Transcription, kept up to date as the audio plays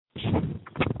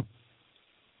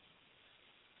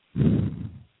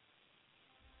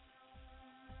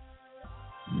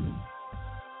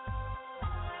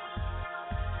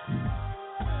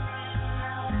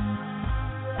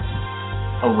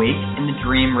Awake in the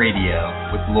Dream Radio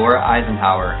with Laura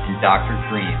Eisenhower and Dr.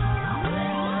 Dream.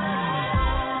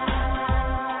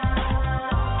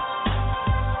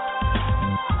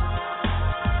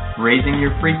 Raising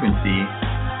your frequency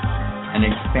and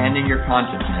expanding your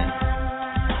consciousness,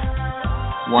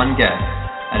 one guest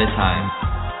at a time.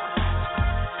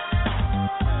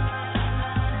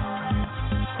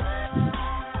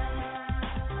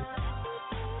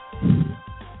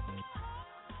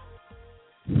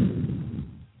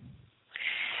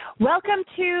 Welcome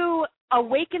to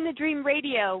Awake in the Dream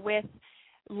Radio with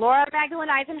Laura Magdalene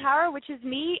Eisenhower, which is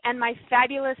me, and my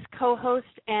fabulous co-host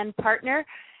and partner,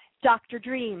 Dr.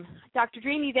 Dream. Dr.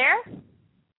 Dream, you there?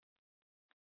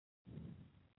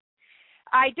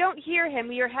 I don't hear him.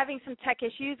 We are having some tech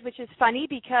issues, which is funny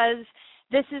because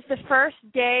this is the first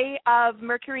day of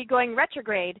Mercury going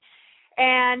retrograde.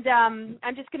 And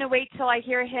I'm just going to wait till I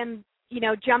hear him,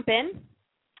 jump in.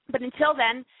 But until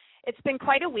then, it's been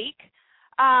quite a week.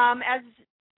 As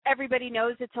everybody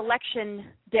knows, it's election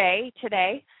day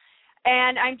today,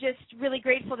 and I'm just really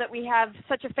grateful that we have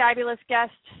such a fabulous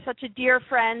guest, such a dear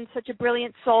friend, such a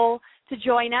brilliant soul to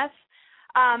join us.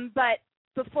 But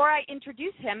before I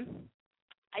introduce him,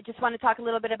 I just want to talk a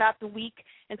little bit about the week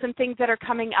and some things that are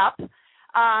coming up.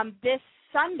 This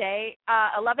Sunday,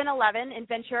 11/11 in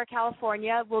Ventura,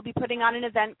 California, we'll be putting on an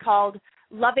event called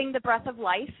Loving the Breath of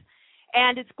Life.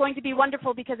 And it's going to be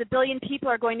wonderful because 1 billion people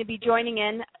are going to be joining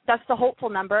in. That's the hopeful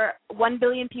number, 1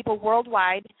 billion people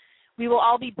worldwide. We will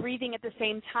all be breathing at the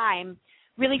same time,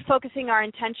 really focusing our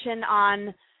intention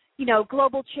on,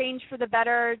 global change for the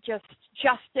better, just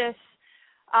justice,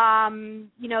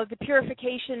 the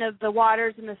purification of the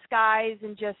waters and the skies,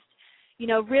 and just,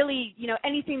 really,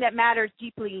 anything that matters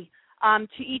deeply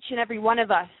to each and every one of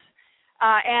us.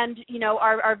 And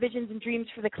our visions and dreams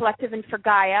for the collective and for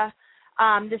Gaia.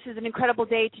 This is an incredible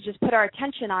day to just put our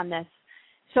attention on this.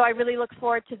 So I really look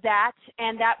forward to that,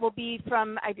 and that will be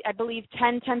from, I believe,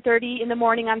 10:30 in the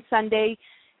morning on Sunday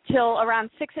till around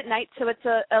 6 at night. So it's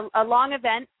a long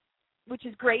event, which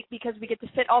is great because we get to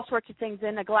fit all sorts of things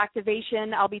in, a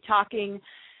galactivation. I'll be talking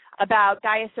about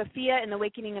Gaia Sophia and the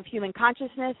awakening of human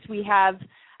consciousness. We have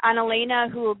Annalena,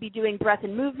 who will be doing breath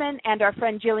and movement, and our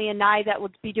friend Jillian Nye that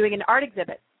will be doing an art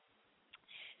exhibit.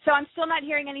 So I'm still not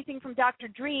hearing anything from Dr.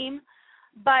 Dream,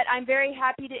 but I'm very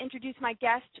happy to introduce my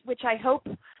guest, which I hope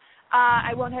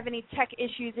I won't have any tech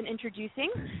issues in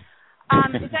introducing.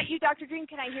 Is that you, Dr. Dream?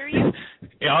 Can I hear you?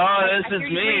 This is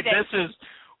me.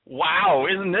 Wow,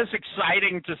 isn't this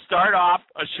exciting to start off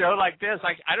a show like this?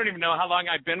 I don't even know how long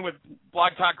I've been with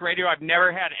Blog Talk Radio. I've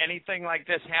never had anything like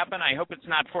this happen. I hope it's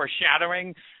not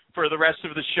foreshadowing for the rest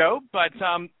of the show, but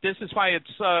this is why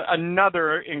it's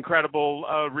another incredible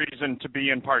reason to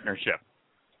be in partnership.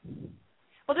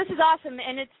 Well, this is awesome,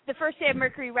 and it's the first day of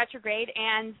Mercury retrograde,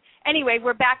 and anyway,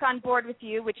 we're back on board with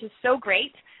you, which is so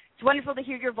great. It's wonderful to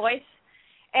hear your voice,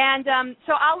 and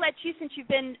so I'll let you, since you've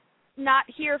been not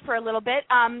here for a little bit,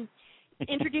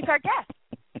 introduce our guest.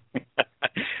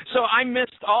 So I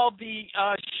missed all the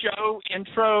show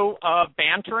intro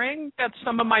bantering. That's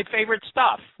some of my favorite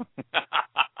stuff.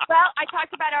 Well, I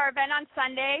talked about our event on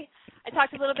Sunday. I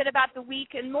talked a little bit about the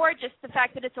week and more just the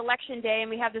fact that it's election day and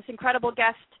we have this incredible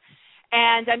guest.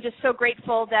 And I'm just so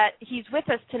grateful that he's with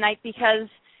us tonight because,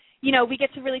 we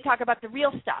get to really talk about the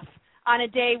real stuff on a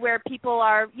day where people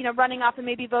are, running off and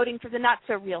maybe voting for the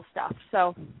not-so-real stuff.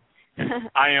 So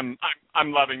I'm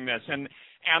loving this. And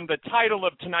the title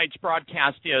of tonight's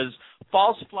broadcast is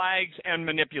False Flags and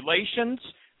Manipulations,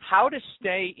 How to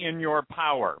Stay in Your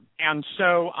Power. And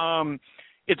so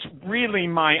it's really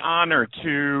my honor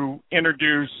to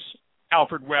introduce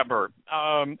Alfred Webre.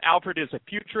 Alfred is a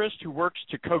futurist who works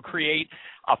to co-create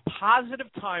a positive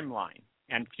timeline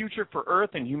and future for Earth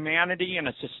and humanity in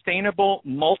a sustainable,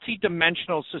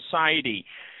 multidimensional society.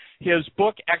 His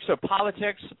book,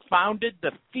 Exopolitics, founded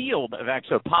the field of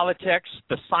exopolitics,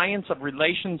 the science of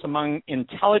relations among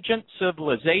intelligent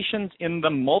civilizations in the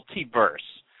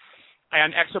multiverse.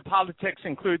 And exopolitics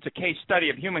includes a case study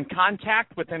of human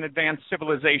contact with an advanced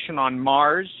civilization on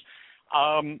Mars.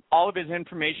 All of his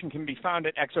information can be found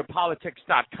at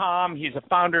exopolitics.com. He's a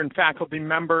founder and faculty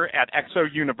member at Exo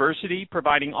University,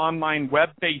 providing online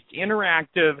web-based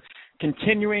interactive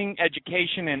continuing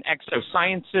education in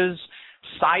exosciences,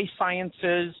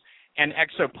 sci-sciences, and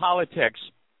exopolitics.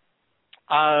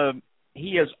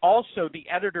 He is also the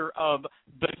editor of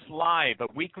This Live, a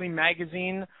weekly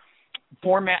magazine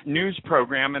format news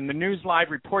program, and the News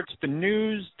Live reports the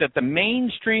news that the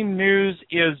mainstream news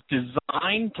is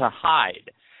designed to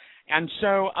hide. And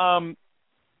so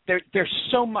there's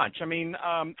so much. I mean,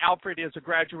 Alfred is a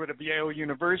graduate of Yale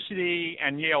University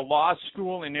and Yale Law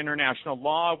School in international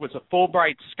law, was a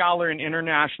Fulbright Scholar in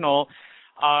international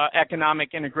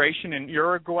economic integration in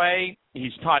Uruguay.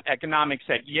 He's taught economics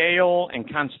at Yale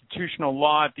and constitutional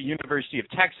law at the University of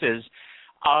Texas.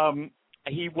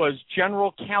 He was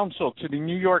general counsel to the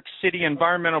New York City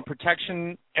Environmental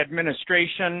Protection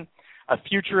Administration, a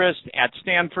futurist at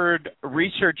Stanford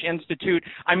Research Institute.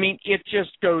 I mean, it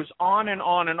just goes on and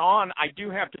on and on. I do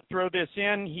have to throw this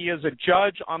in. He is a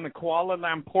judge on the Kuala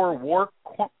Lumpur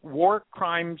War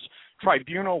Crimes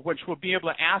Tribunal, which we'll be able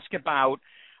to ask about.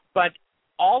 But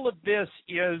all of this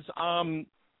is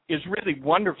really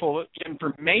wonderful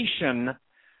information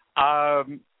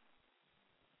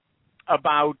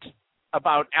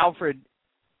about Alfred.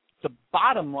 The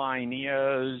bottom line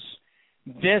is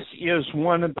this is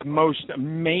one of the most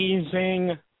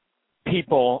amazing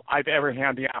people I've ever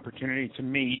had the opportunity to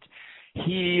meet.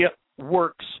 He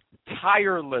works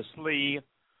tirelessly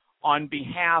on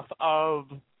behalf of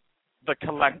the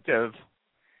collective,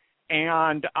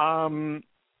 and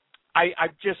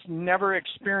I've just never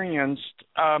experienced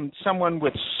someone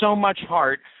with so much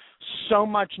heart, so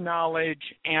much knowledge,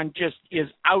 and just is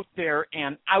out there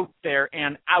and out there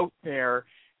and out there.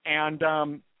 And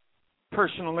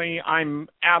personally, I'm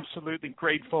absolutely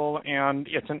grateful, and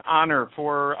it's an honor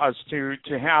for us to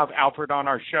have Alfred on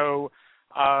our show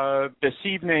this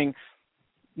evening.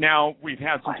 Now, we've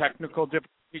had some technical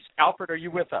difficulties. Alfred, are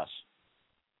you with us?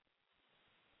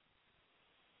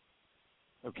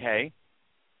 Okay.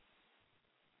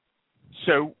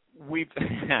 So we've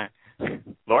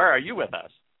Laura, are you with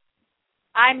us?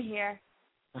 I'm here.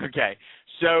 Okay.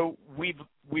 So we've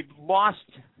lost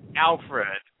Alfred.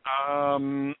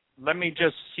 Let me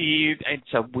just see.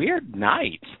 It's a weird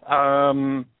night.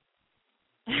 I'm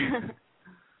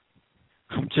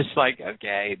just like,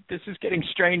 okay, this is getting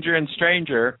stranger and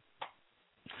stranger.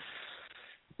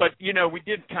 But, you know, we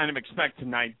did kind of expect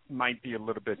tonight might be a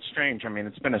little bit strange. I mean,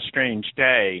 it's been a strange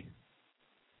day.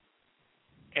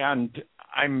 And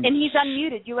he's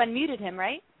unmuted. You unmuted him,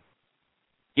 right?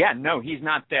 Yeah, no, he's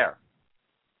not there.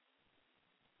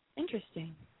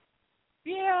 Interesting.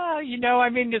 Yeah, you know, I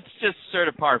mean, it's just sort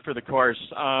of par for the course.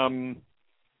 I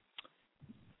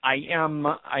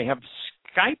have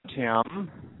Skyped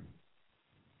him.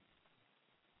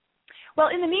 Well,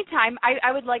 in the meantime,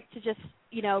 I would like to just,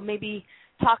 you know, maybe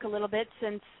talk a little bit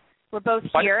since we're both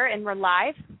here and we're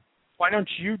live. Why don't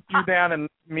you do that and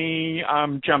let me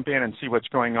jump in and see what's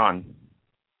going on?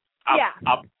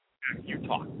 You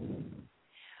talk.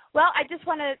 Well, I just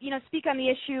want to, you know, speak on the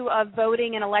issue of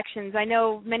voting and elections. I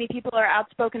know many people are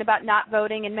outspoken about not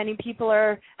voting, and many people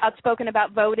are outspoken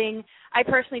about voting. I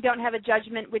personally don't have a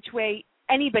judgment which way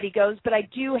anybody goes, but I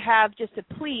do have just a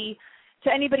plea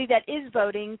to anybody that is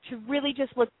voting to really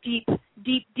just look deep,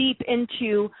 deep, deep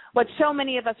into what so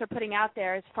many of us are putting out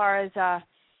there as far as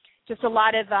just a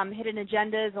lot of hidden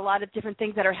agendas, a lot of different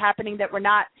things that are happening that we're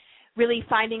not really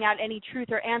finding out any truth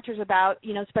or answers about,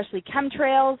 you know, especially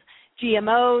chemtrails,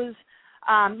 GMOs,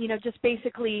 you know, just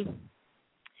basically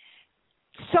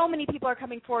so many people are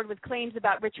coming forward with claims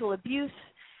about ritual abuse,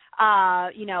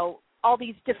 you know, all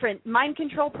these different mind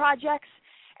control projects.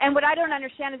 And what I don't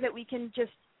understand is that we can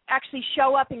just actually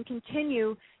show up and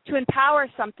continue to empower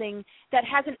something that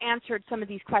hasn't answered some of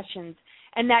these questions,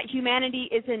 and that humanity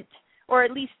isn't, or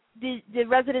at least the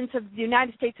residents of the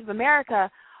United States of America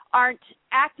aren't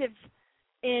active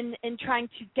in trying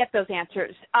to get those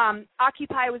answers.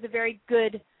 Occupy was a very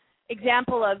good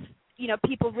example of, you know,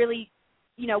 people really,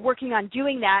 you know, working on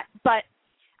doing that. But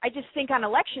I just think on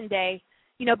Election Day,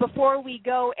 you know, before we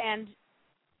go and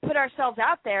put ourselves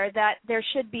out there, that there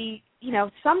should be, you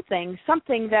know, something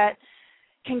that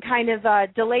can kind of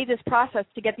delay this process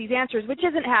to get these answers, which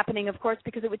isn't happening, of course,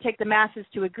 because it would take the masses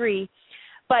to agree.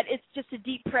 But it's just a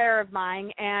deep prayer of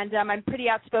mine, and I'm pretty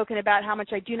outspoken about how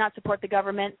much I do not support the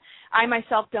government. I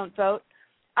myself don't vote.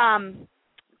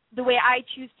 The way I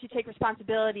choose to take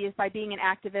responsibility is by being an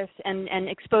activist and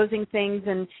exposing things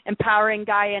and empowering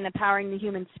Gaia and empowering the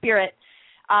human spirit.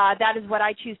 That is what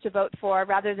I choose to vote for,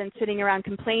 rather than sitting around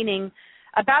complaining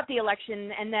about the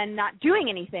election and then not doing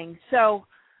anything. So,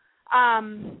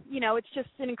 you know, it's just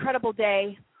an incredible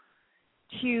day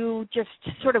to just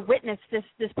sort of witness this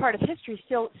part of history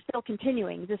still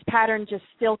continuing, this pattern just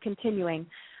still continuing.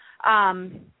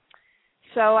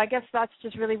 So I guess that's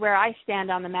just really where I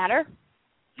stand on the matter.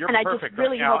 And I just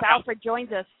really hope Alfred joins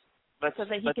us so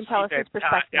that he can tell us his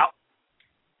perspective.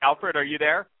 Alfred, are you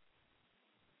there?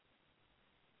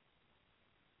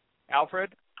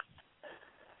 Alfred?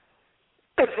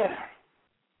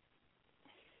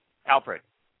 Alfred?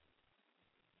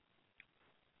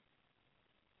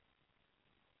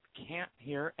 can't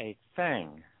hear a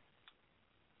thing.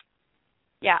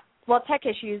 Yeah, well, tech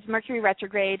issues, Mercury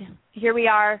retrograde. Here we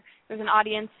are. There's an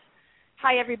audience.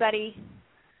 Hi, everybody.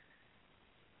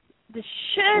 This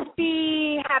should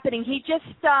be happening. He just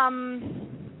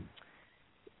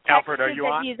Alfred, are you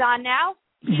that on? He's on now.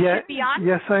 He should be on.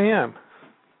 Yes, I am.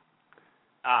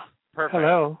 Ah, perfect.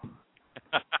 Hello.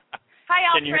 Hi,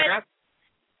 Alfred. Can you hear us?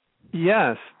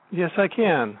 Yes, I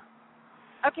can.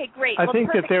 Okay, great. I well,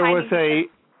 think that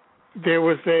there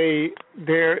was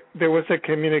a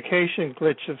communication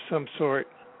glitch of some sort.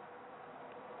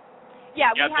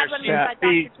 Yeah, we have one with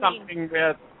Dr. something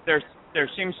with there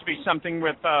seems to be something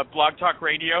with Blog Talk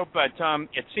Radio, but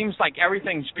it seems like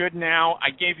everything's good now. I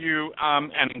gave you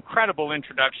an incredible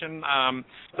introduction.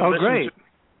 Great. To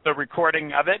the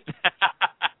recording of it.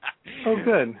 Oh,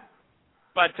 good.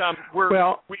 But I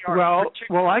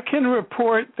can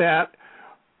report that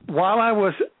while I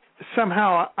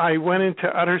went into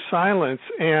utter silence,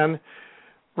 and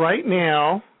right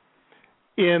now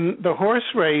in the horse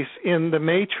race in the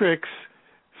Matrix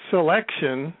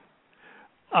selection,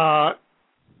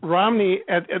 Romney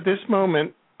at this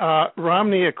moment,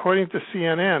 Romney, according to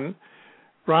CNN,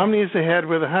 Romney is ahead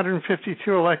with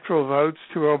 152 electoral votes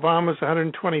to Obama's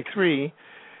 123,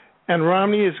 and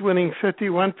Romney is winning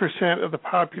 51% of the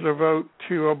popular vote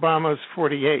to Obama's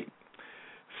 48.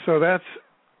 So that's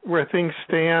where things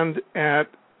stand at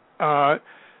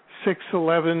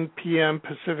 6:11 p.m.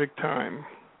 Pacific time.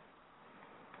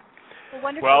 Well,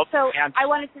 wonderful. So I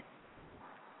wanted to...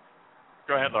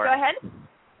 Go ahead, Laura. Go ahead.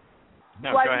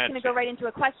 No, well, go I was ahead. going to go right into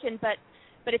a question, but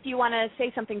if you want to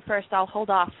say something first, I'll hold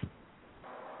off.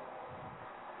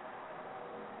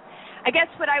 I guess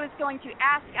what I was going to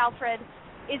ask, Alfred,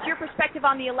 is your perspective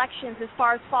on the elections as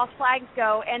far as false flags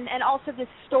go, and also this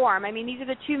storm. I mean, these are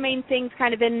the two main things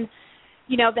kind of in,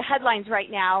 the headlines right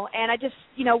now, and I just,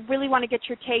 really want to get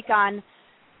your take on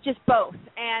just both.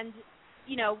 And,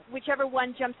 whichever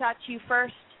one jumps out to you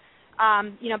first,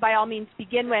 by all means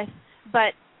begin with,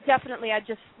 but definitely I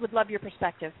just would love your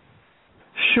perspective.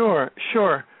 Sure.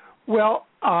 Well,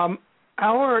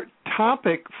 our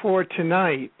topic for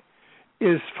tonight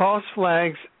is false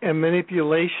flags and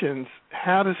manipulations,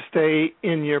 how to stay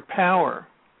in your power.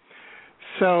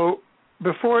 So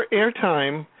before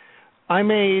airtime, I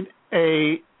made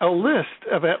a list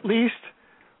of at least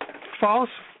 4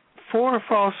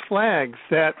 false flags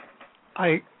that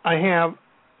I have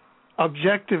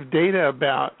objective data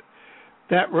about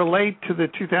that relate to the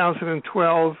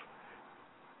 2012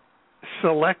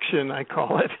 selection, I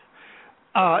call it,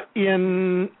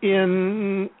 in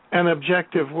an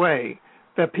objective way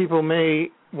that people may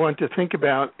want to think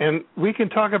about. And we can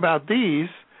talk about these.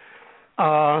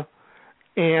 And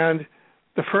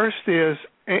the first is,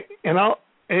 and I'll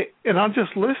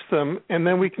just list them, and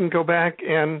then we can go back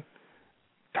and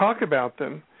talk about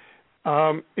them,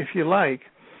 if you like.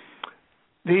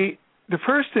 The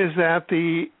first is that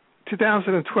the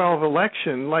 2012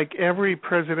 election, like every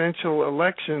presidential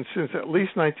election since at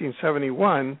least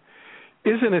 1971,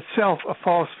 is in itself a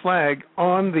false flag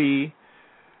on the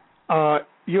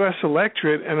U.S.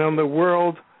 electorate and on the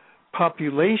world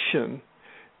population.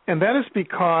 And that is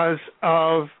because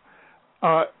of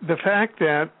the fact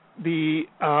that the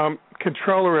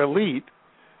controller elite,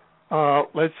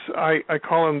 I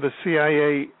call them the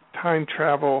CIA time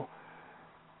travel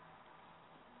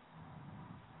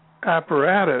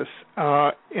apparatus,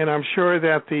 and I'm sure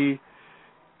that the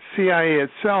CIA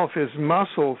itself is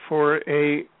muscle for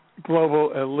a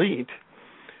global elite,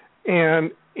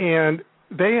 and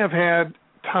they have had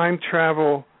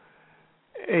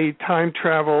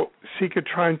secret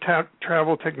time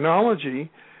travel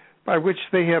technology by which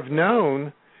they have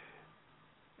known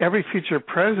every future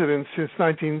president since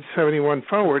 1971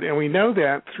 forward, and we know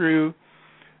that through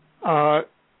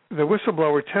the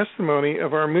whistleblower testimony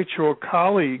of our mutual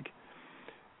colleague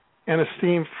and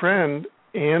esteemed friend,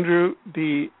 Andrew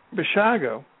D.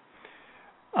 Basiago.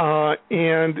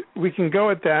 And we can go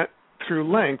at that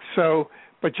through length. So,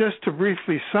 but just to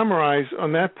briefly summarize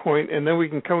on that point, and then we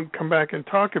can come back and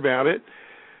talk about it,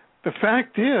 the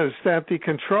fact is that the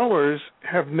controllers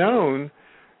have known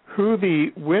who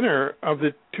the winner of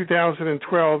the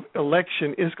 2012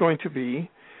 election is going to be.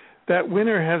 That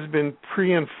winner has been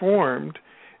pre-informed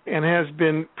and has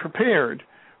been prepared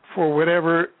for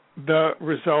whatever the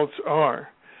results are.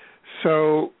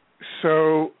 So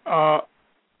 $6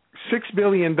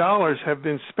 billion have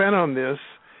been spent on this,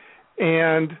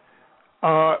 and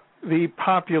the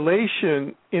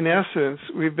population, in essence,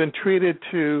 we've been treated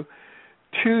to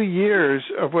 2 years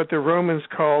of what the Romans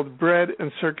called bread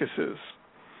and circuses.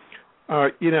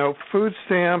 Food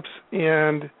stamps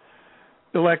and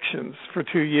elections for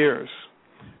 2 years.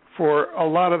 for a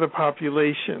lot of the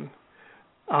population,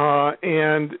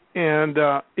 and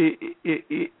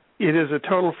it is a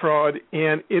total fraud,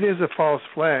 and it is a false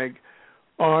flag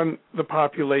on the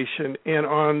population and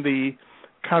on the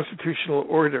constitutional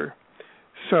order.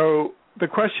 So the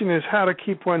question is how to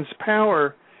keep one's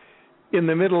power in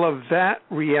the middle of that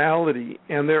reality,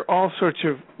 and there are all sorts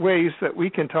of ways that we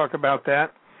can talk about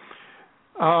that.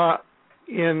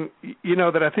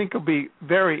 That I think will be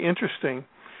very interesting.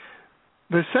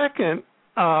 The second,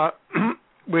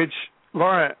 which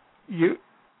Laura, you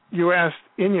asked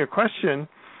in your question,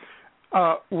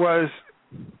 was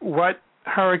what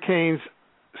hurricanes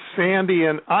Sandy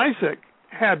and Isaac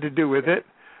had to do with it.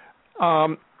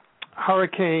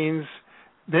 Hurricanes,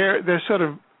 they're sort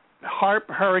of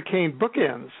hurricane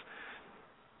bookends.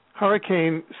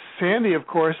 Hurricane Sandy, of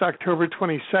course, October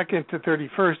 22nd to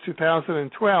 31st,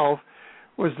 2012,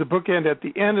 was the bookend at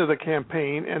the end of the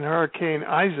campaign, and Hurricane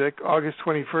Isaac, August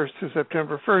 21st to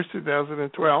September 1st,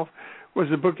 2012, was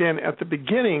the bookend at the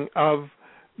beginning of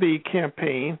the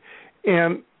campaign.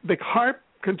 And the HAARP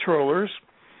controllers,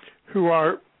 who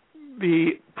are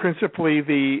principally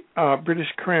the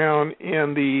British Crown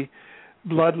and the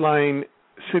Bloodline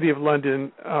City of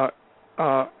London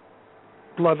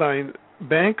Bloodline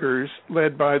bankers,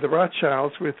 led by the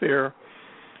Rothschilds with their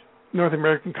North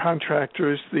American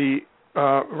contractors, the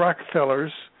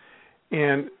Rockefellers,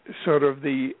 and sort of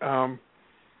the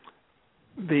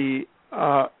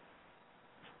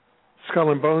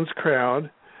Skull and Bones crowd.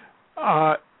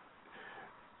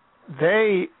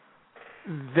 They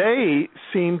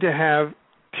seem to have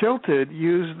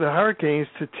used the hurricanes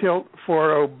to tilt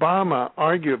for Obama,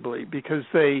 arguably, because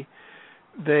they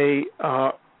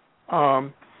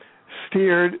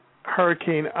steered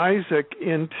Hurricane Isaac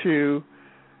into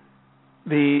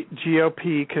the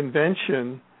GOP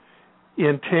convention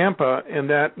in Tampa, and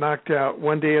that knocked out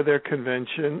one day of their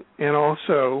convention, and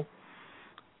also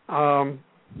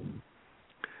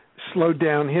slowed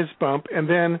down his bump. And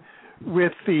then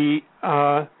with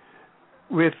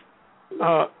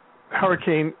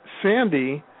Hurricane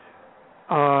Sandy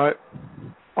on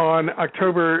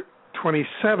October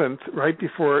 27th, right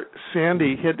before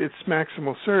Sandy hit its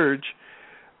maximal surge,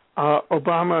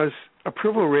 Obama's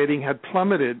approval rating had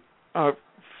plummeted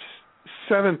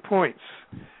 7 points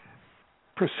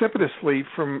precipitously,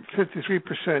 from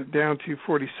 53% down to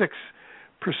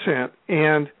 46%.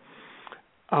 And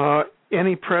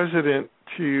any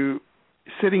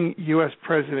sitting U.S.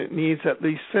 president needs at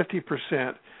least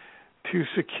 50% to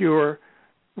secure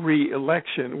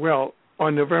re-election. Well,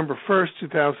 on November 1st,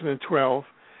 2012,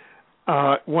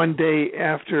 one day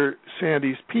after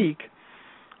Sandy's peak,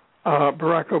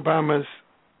 Barack Obama's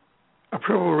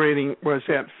approval rating was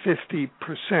at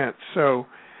 50%. So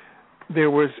there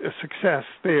was a success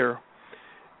there.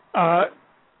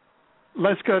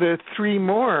 Let's go to three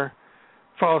more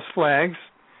false flags,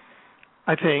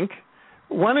 I think.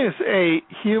 One is a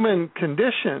human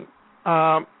condition,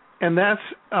 and that's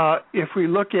if we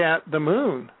look at the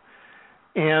moon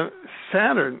and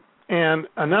Saturn. And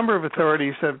a number of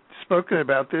authorities have spoken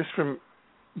about this, from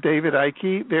David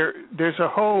Icke. There's a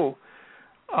whole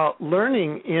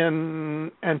learning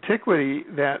in antiquity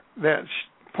that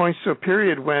points to a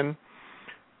period when,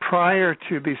 prior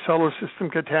to the solar system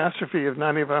catastrophe of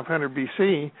 9500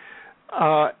 BC,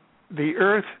 the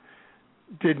Earth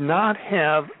did not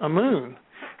have a moon.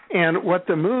 And what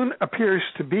the moon appears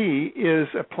to be is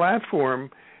a platform,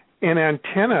 an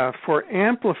antenna for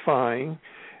amplifying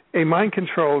a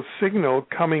mind-controlled signal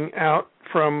coming out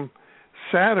from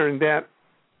Saturn that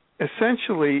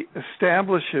essentially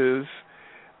establishes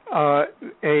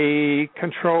a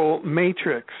control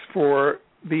matrix for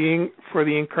the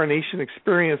incarnation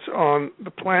experience on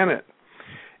the planet.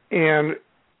 And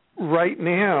right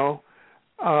now,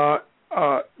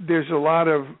 there's a lot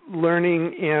of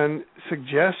learning and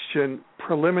suggestion,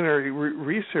 preliminary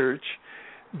research,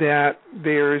 that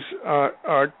there's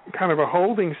a kind of a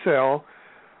holding cell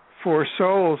for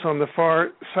souls on the far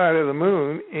side of the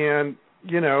moon, and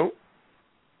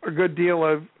a good deal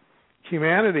of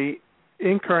humanity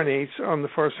incarnates on the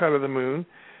far side of the moon.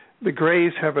 The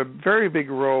Greys have a very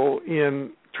big role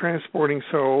in transporting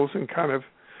souls and kind of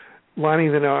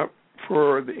lining them up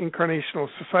for the incarnational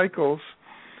cycles.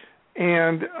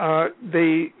 And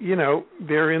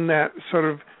they're in that sort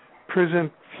of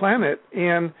prison planet,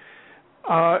 and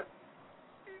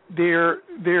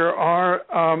there are.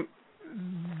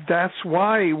 That's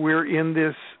why we're in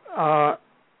this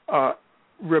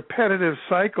repetitive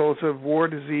cycles of war,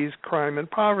 disease, crime, and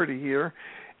poverty here,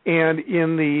 and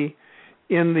in the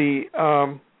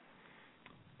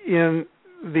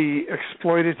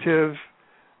exploitative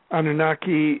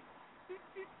Anunnaki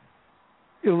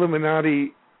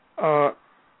Illuminati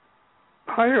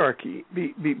hierarchy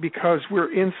because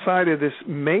we're inside of this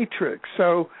matrix.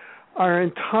 So our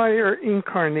entire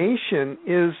incarnation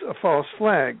is a false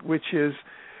flag, which is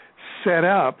set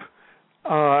up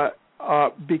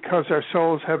because our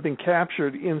souls have been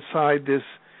captured inside this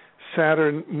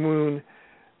Saturn-Moon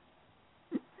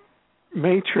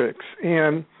matrix.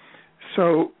 And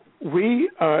so we,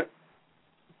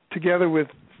 together with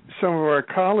some of our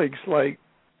colleagues like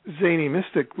Zany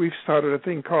Mystic, we've started a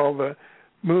thing called the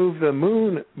Move the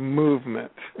Moon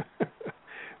movement,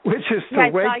 which is to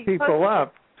wake people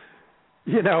up,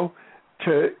 to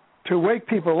wake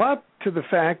people up to the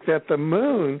fact that the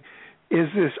moon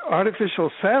is this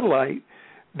artificial satellite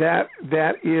that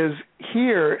is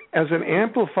here as an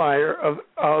amplifier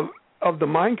of the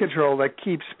mind control that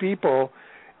keeps people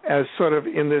as sort of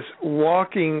in this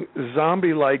walking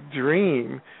zombie-like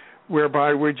dream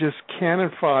whereby we're just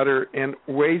cannon fodder and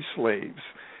wage slaves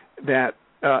that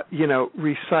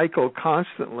recycle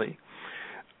constantly.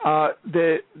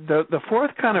 The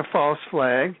fourth kind of false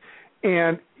flag,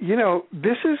 and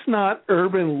this is not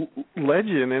urban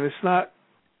legend, and it's not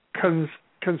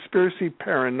conspiracy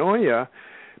paranoia,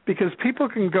 because people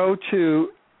can go to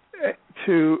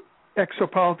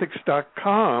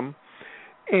exopolitics.com,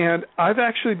 and I've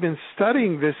actually been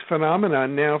studying this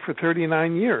phenomenon now for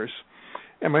 39 years.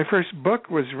 And my first book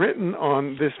was written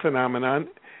on this phenomenon.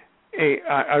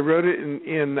 I wrote it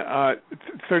in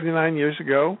 39 years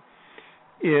ago,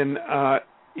 in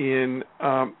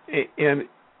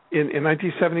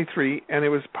 1973, and it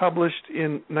was published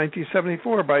in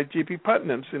 1974 by G.P.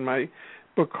 Putnam in my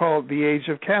book called The Age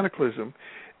of Cataclysm.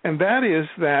 And that is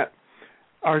that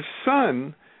our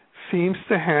sun seems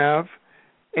to have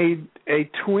a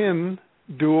twin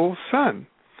dual sun.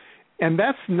 And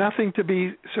that's nothing to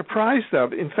be surprised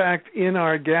of. In fact, in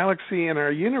our galaxy and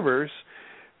our universe,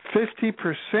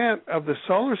 50% of the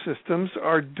solar systems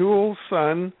are dual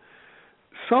sun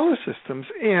solar systems,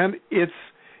 and it's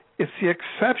the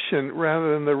exception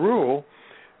rather than the rule,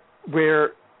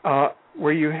 where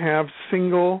you have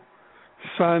single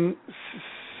sun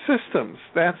systems.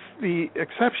 That's the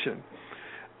exception,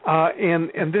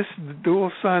 and this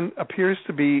dual sun appears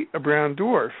to be a brown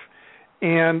dwarf,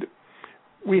 and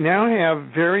we now have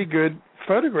very good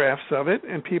photographs of it,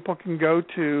 and people can go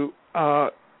to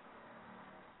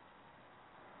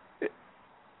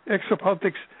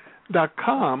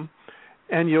exopolitics.com,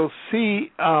 and you'll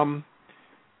see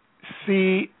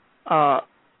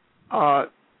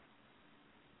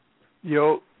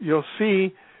you'll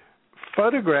see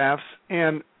photographs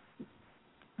and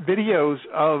videos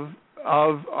of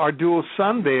our dual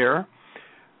sun there.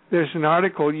 There's an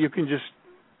article, you can just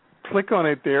click on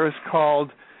it there. It's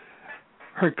called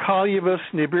Hercules,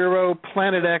 Nibiru,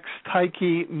 Planet X,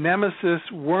 Tyche, Nemesis,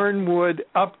 Wormwood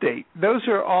Update. Those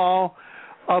are all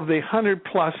of the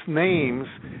 100-plus names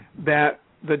that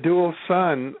the dual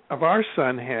sun of our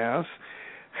sun has,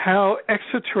 how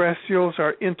extraterrestrials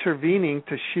are intervening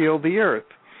to shield the Earth.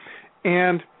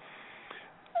 And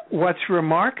what's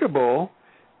remarkable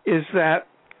is that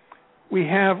we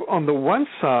have, on the one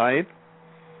side,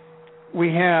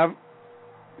 we have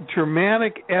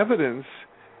dramatic evidence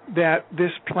that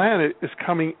this planet is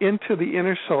coming into the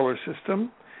inner solar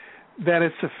system, that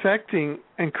it's affecting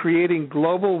and creating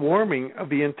global warming of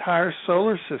the entire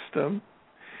solar system,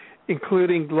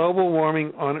 including global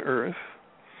warming on Earth,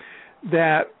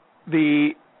 that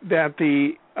the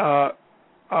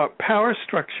power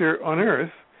structure on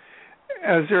Earth,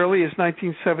 as early as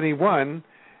 1971,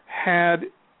 had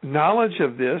knowledge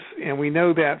of this, and we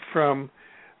know that from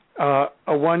a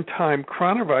one-time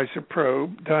chronovisor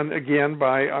probe done again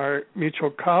by our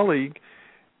mutual colleague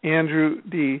Andrew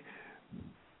D.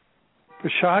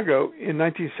 Basiago in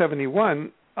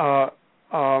 1971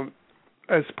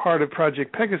 as part of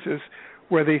Project Pegasus,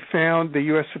 where they found the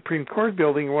U.S. Supreme Court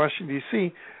building in Washington,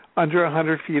 D.C. under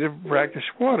 100 feet of brackish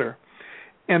water.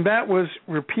 And that was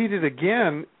repeated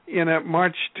again in a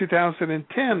March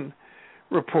 2010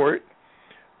 report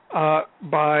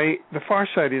by the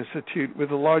Farsight Institute, with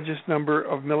the largest number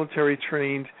of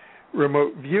military-trained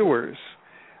remote viewers,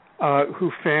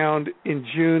 who found in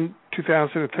June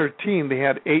 2013 they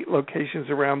had 8 locations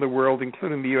around the world,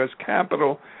 including the U.S.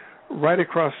 Capitol, right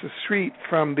across the street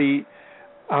from the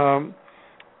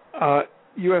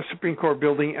U.S. Supreme Court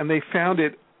building, and they found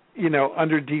it,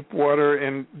 under deep water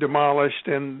and demolished,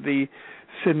 and the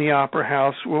Sydney Opera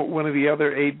House, one of the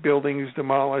other 8 buildings,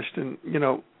 demolished, and,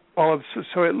 all of this.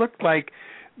 So it looked like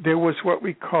there was what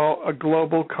we call a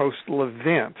global coastal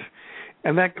event.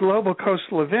 And that global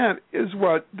coastal event is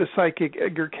what the psychic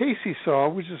Edgar Cayce saw,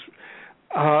 which is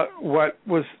what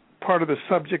was part of the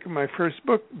subject of my first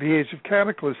book, The Age of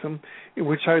Cataclysm, in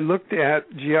which I looked at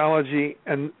geology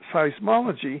and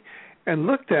seismology and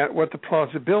looked at what the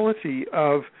plausibility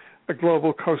of a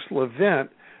global coastal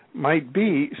event might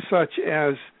be, such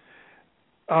as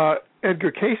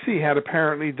Edgar Cayce had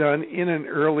apparently done in an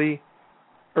early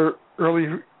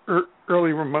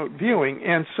remote viewing.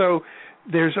 And so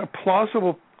there's a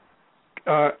plausible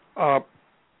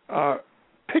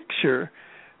picture,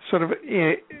 sort of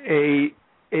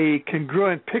a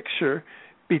congruent picture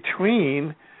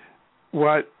between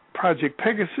what Project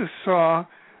Pegasus saw,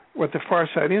 what the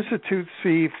Farsight Institute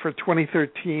see for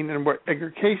 2013, and what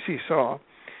Edgar Cayce saw.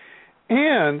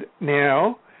 And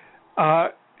now,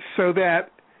 so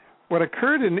that what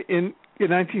occurred in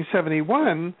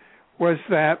 1971 was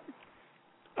that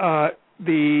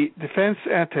the defense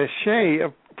attaché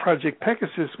of Project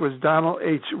Pegasus was Donald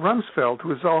H. Rumsfeld, who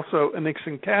was also a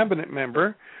Nixon cabinet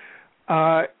member,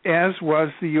 as was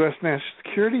the U.S. National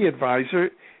Security Advisor,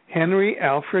 Henry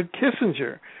Alfred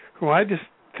Kissinger, who I just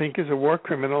think is a war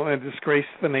criminal and a disgrace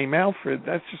to the name Alfred.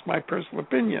 That's just my personal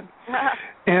opinion.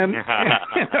 And,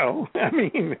 I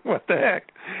mean, what the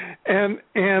heck? And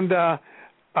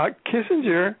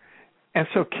Kissinger, and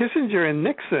so Kissinger and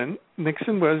Nixon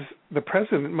was the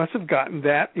president, must have gotten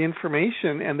that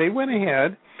information, and they went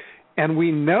ahead, and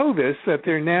we know this, that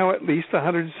there are now at least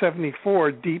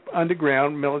 174 deep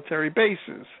underground military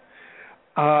bases.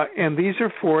 And these are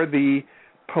for the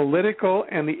political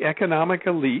and the economic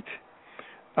elite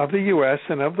of the U.S.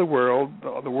 and of the world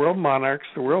monarchs,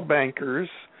 the world bankers,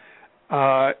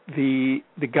 the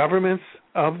governments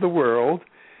of the world,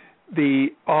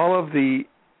 all of the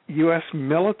U.S.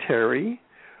 military,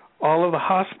 all of the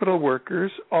hospital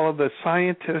workers, all of the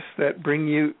scientists that bring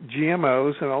you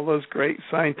GMOs and all those great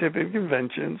scientific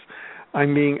inventions.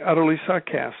 I'm being utterly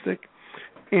sarcastic.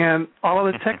 And all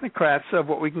of the technocrats of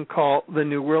what we can call the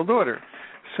New World Order.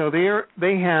 So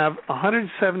they have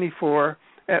 174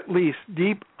 at least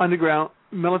deep underground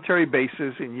military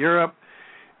bases in Europe,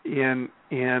 in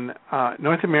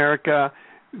North America.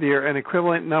 They're an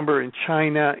equivalent number in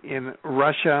China, in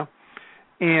Russia.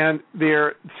 And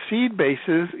they're seed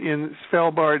bases in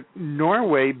Svalbard,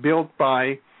 Norway, built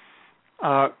by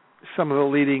some of the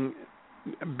leading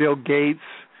Bill Gates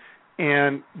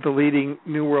and the leading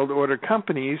New World Order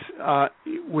companies,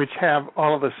 which have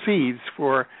all of the seeds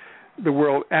for the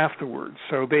world afterwards.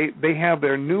 So they have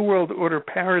their New World Order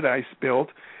paradise built,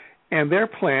 and their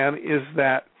plan is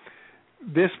that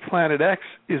this Planet X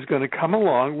is going to come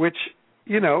along, which,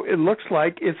 it looks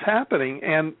like it's happening,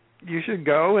 and you should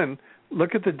go and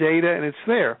look at the data, and it's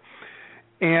there.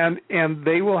 And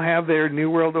they will have their New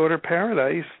World Order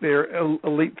paradise, their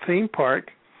elite theme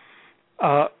park,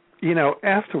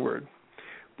 afterward.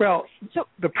 Well,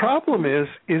 the problem is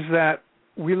that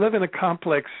we live in a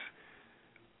complex,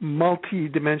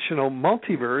 multi-dimensional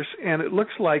multiverse, and it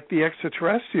looks like the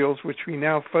extraterrestrials, which we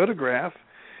now photograph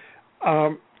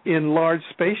in large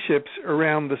spaceships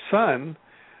around the sun,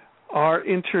 are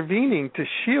intervening to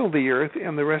shield the Earth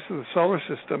and the rest of the solar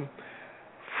system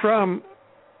from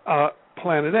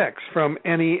Planet X, from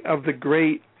any of the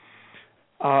great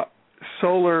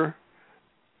solar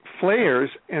flares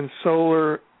and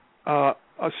solar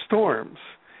storms.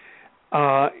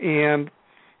 And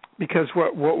because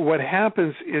what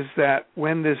happens is that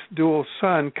when this dual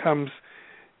sun comes,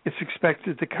 it's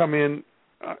expected to come in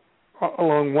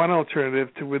along one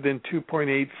alternative to within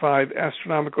 2.85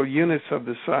 astronomical units of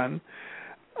the sun,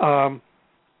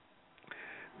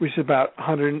 which is about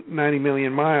 190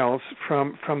 million miles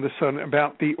from the sun,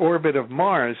 about the orbit of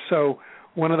Mars. So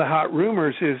one of the hot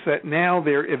rumors is that now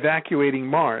they're evacuating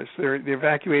Mars. They're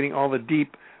evacuating all the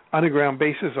deep underground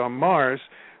bases on Mars,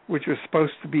 which was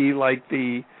supposed to be like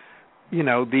the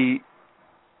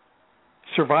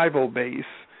survival base.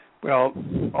 Well,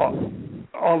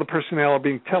 all the personnel are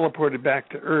being teleported back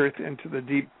to Earth into the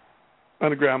deep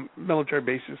underground military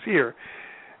bases here.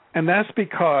 And that's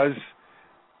because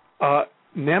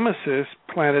Nemesis,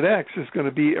 Planet X, is going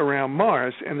to be around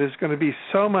Mars, and there's going to be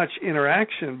so much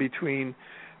interaction between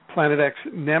Planet X,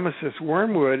 Nemesis,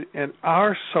 Wormwood, and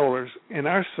our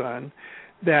sun,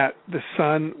 that the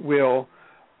sun will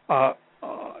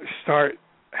start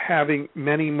having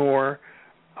many more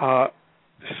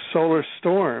solar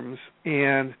storms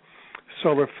and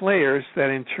solar flares that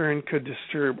in turn could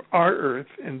disturb our Earth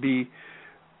and be,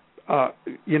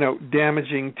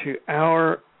 damaging to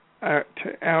our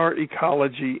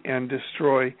ecology and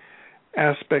destroy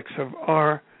aspects of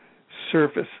our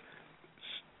surface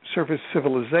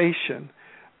civilization.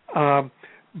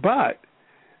 But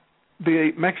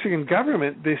the Mexican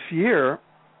government this year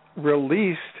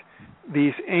released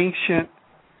these ancient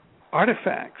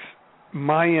artifacts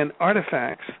Mayan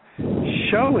artifacts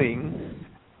showing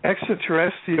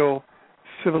extraterrestrial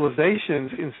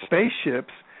civilizations in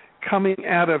spaceships coming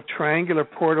out of triangular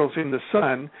portals in the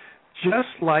sun,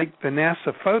 just like the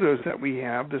NASA photos that we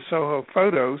have, the SOHO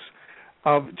photos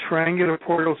of triangular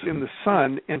portals in the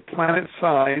sun and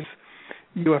planet-sized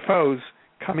UFOs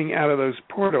coming out of those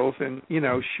portals and,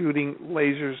 shooting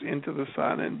lasers into the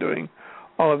sun and doing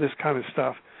all of this kind of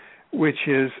stuff, which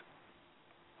is,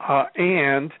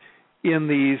 and in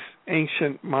these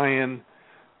ancient Mayan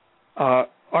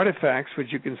artifacts,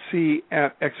 which you can see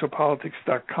at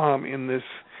exopolitics.com in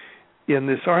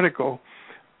this article,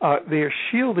 they are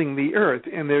shielding the Earth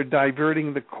and they're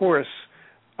diverting the course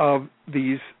of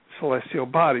these celestial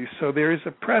bodies. So there is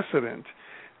a precedent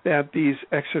that these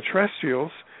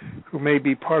extraterrestrials, who may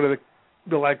be part of the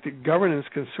Galactic Governance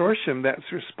Consortium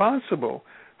that's responsible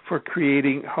for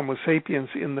creating Homo sapiens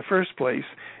in the first place,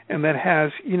 and that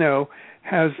has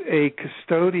a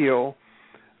custodial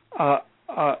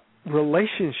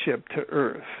relationship to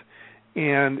Earth,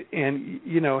 and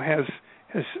has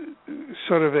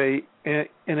sort of an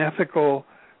ethical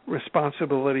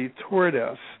responsibility toward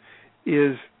us,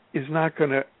 is not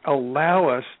going to allow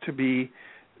us to be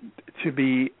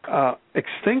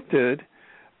extincted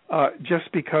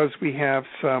just because we have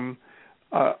some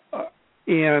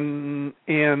an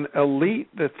elite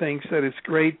that thinks that it's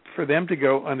great for them to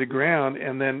go underground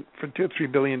and then for $2 or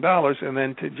 $3 billion and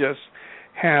then to just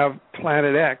have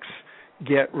Planet X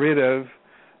get rid of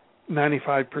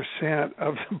 95%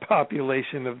 of the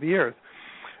population of the Earth.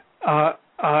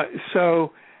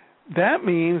 So that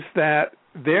means that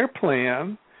their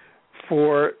plan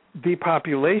for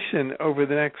depopulation over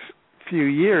the next few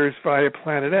years via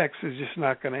Planet X is just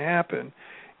not going to happen.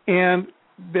 And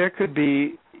there could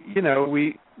be,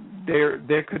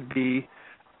 there could be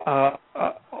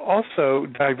also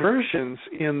diversions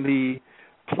in the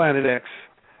Planet X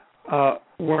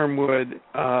wormwood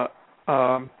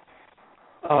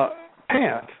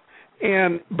path.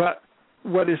 But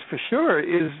what is for sure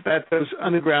is that those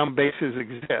underground bases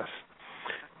exist.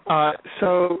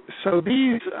 So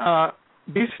these are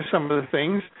some of the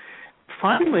things.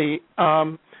 Finally,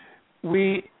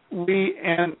 we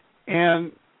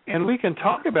can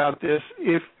talk about this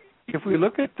if we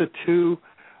look at the two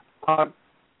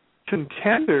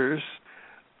contenders.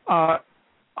 I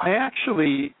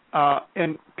actually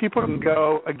and people can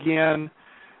go again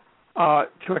to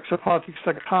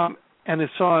exopolitics.com, and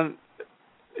it's on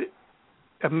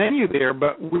a menu there.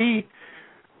 But we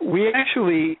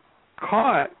actually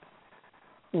caught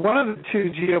one of the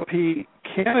two GOP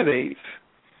candidates,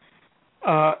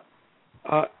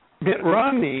 Mitt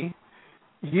Romney,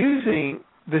 using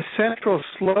the central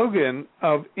slogan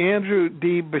of Andrew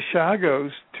D.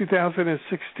 Basiago's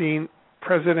 2016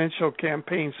 presidential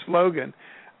campaign slogan,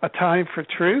 "A Time for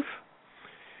Truth,"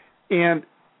 and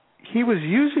he was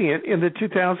using it in the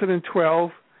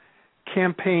 2012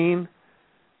 campaign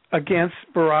against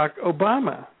Barack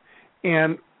Obama,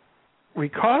 and we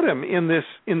caught him in this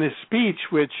speech,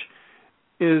 which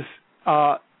is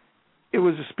it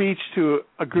was a speech to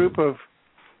a group of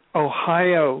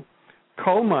Ohio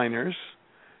coal miners,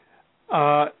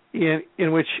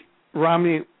 in which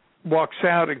Romney walks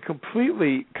out and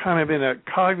completely kind of in a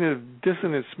cognitive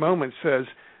dissonance moment says,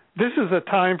 "This is a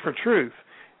time for truth,"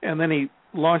 and then he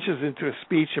launches into a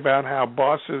speech about how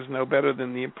bosses know better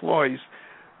than the employees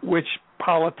which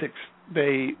politics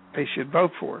they should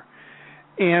vote for.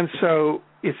 And so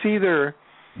it's either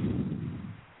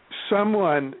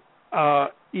someone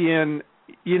in,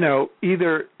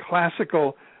 either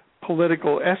classical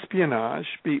political espionage,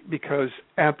 because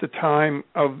at the time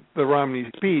of the Romney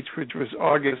speech, which was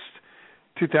August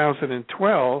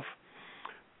 2012,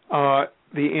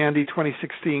 the Andy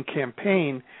 2016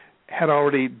 campaign had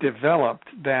already developed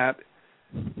that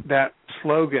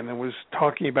slogan and was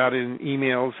talking about it in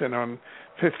emails and on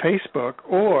Facebook,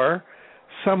 or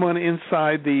someone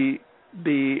inside the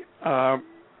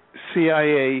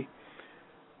CIA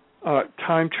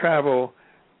time travel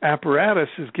apparatus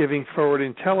is giving forward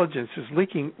intelligence, is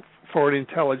leaking forward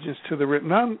intelligence to the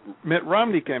Mitt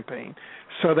Romney campaign,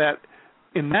 so that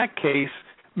in that case,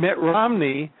 Mitt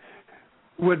Romney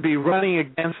would be running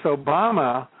against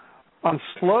Obama on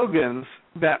slogans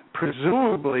that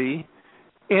presumably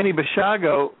Andy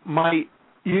Basiago might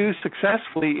use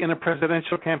successfully in a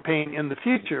presidential campaign in the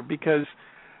future, because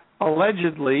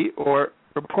allegedly or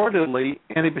reportedly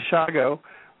Andy Basiago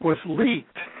was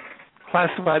leaked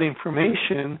classified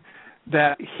information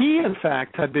that he in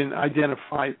fact had been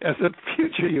identified as a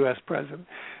future U.S. president.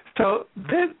 So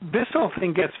this whole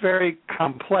thing gets very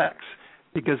complex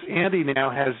because Andy now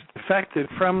has defected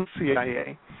from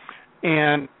CIA,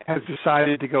 and has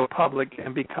decided to go public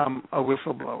and become a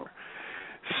whistleblower.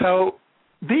 So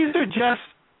these are just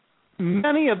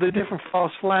many of the different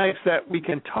false flags that we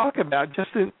can talk about just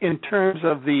in terms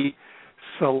of the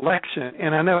selection.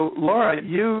 And I know, Laura,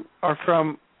 you are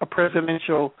from a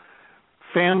presidential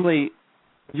family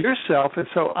yourself, and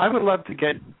so I would love to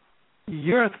get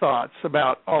your thoughts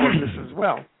about all of this as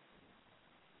well.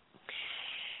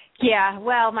 Yeah,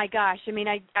 well, my gosh. I mean,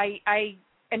 I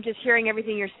am just hearing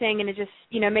everything you're saying, and it just,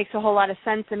 makes a whole lot of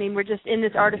sense. I mean, we're just in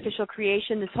this artificial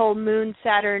creation, this whole moon,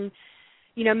 Saturn,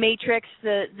 matrix,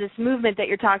 this movement that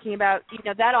you're talking about,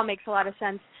 that all makes a lot of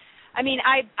sense. I mean,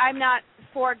 I'm not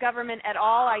for government at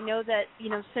all. I know that,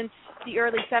 since the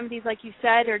early 70s, like you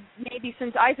said, or maybe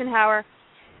since Eisenhower,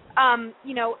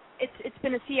 it's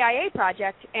been a CIA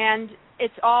project, and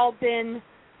it's all been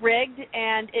rigged,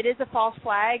 and it is a false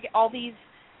flag. All these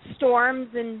storms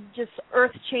and just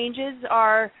earth changes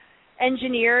are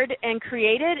engineered and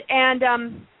created, and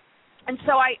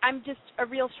so I'm just a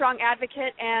real strong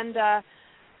advocate, and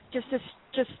just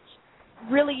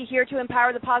really here to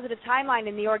empower the positive timeline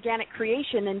and the organic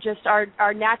creation and just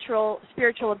our natural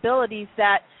spiritual abilities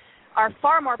that are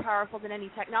far more powerful than any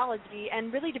technology,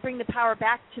 and really to bring the power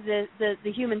back to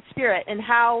the human spirit and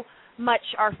how much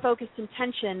our focused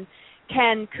intention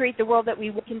can create the world that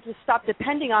we can just stop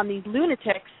depending on these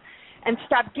lunatics and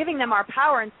stop giving them our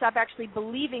power and stop actually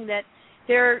believing that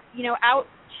they're, out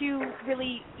to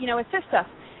really, assist us.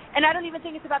 And I don't even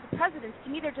think it's about the presidents. To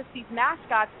me, they're just these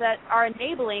mascots that are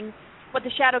enabling what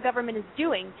the shadow government is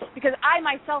doing, because I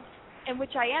myself, and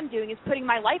which I am doing, is putting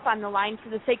my life on the line for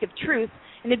the sake of truth,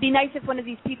 and it'd be nice if one of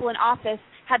these people in office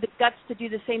had the guts to do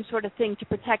the same sort of thing, to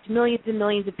protect millions and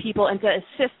millions of people and to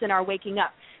assist in our waking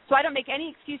up. So I don't make any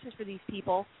excuses for these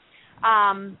people,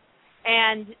 and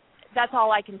that's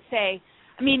all I can say.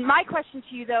 I mean, my question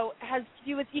to you, though, has to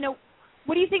do with,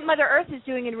 what do you think Mother Earth is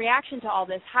doing in reaction to all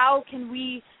this? How can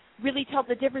we really tell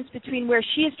the difference between where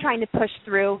she is trying to push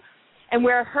through and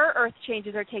where her earth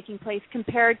changes are taking place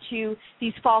compared to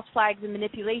these false flags and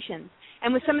manipulations?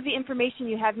 And with some of the information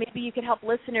you have, maybe you could help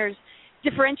listeners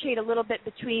differentiate a little bit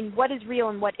between what is real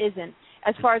and what isn't,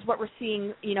 as far as what we're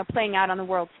seeing, playing out on the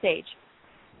world stage.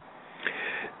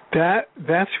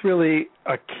 That's really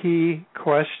a key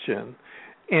question.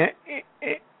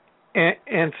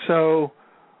 And so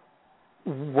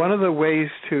one of the ways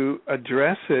to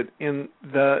address it in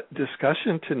the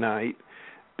discussion tonight,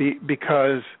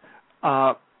 because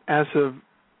as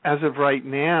of right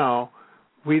now,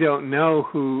 we don't know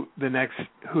who the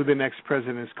next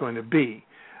president is going to be.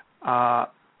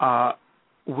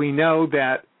 We know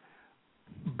that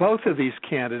both of these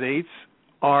candidates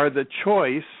are the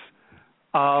choice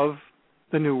of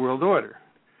the New World Order.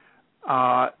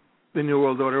 The New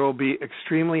World Order will be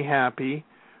extremely happy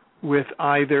with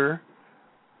either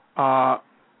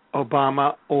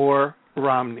Obama or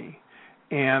Romney,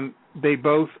 and they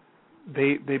both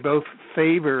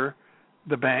favor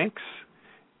the banks,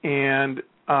 and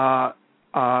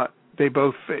they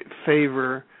both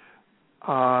favor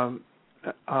all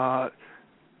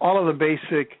of the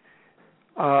basic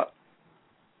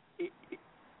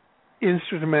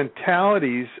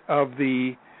instrumentalities of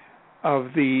the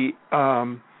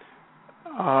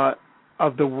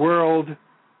world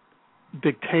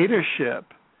dictatorship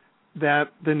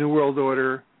that the New World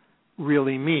Order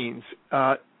really means.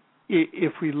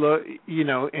 If we look,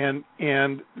 and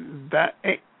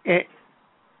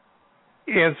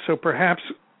so perhaps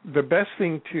the best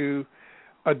thing to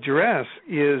address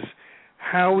is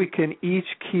how we can each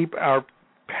keep our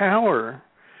power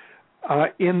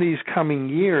in these coming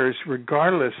years,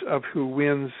 regardless of who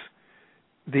wins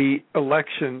the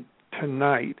election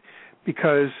tonight,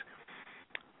 because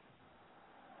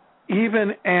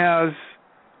even as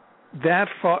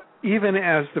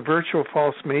the virtual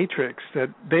false matrix that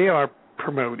they are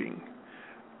promoting,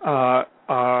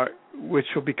 which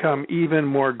will become even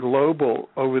more global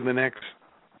over the next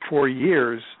 4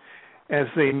 years as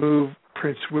they move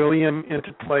Prince William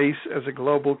into place as a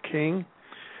global king,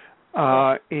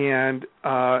 and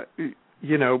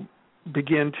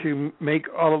begin to make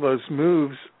all of those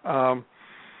moves on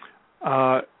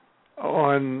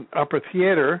Upper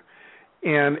Theater,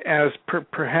 and as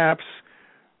perhaps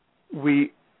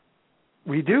we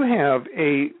do have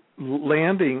a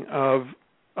landing of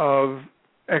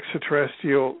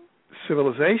extraterrestrial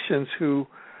civilizations who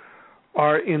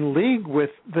are in league with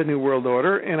the New World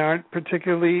Order and aren't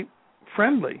particularly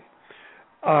friendly.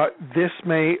 This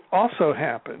may also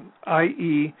happen,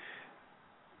 i.e.,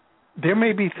 there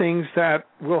may be things that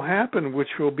will happen which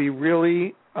will be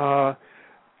really outside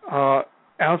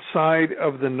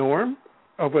of the norm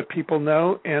of what people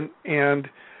know, and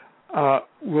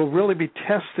will really be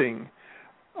testing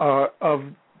of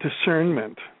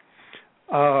discernment,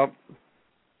 so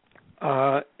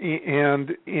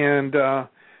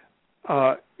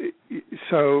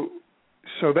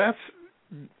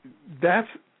that's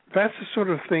the sort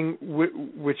of thing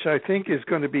which I think is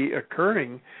going to be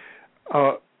occurring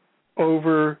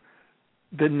over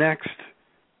the next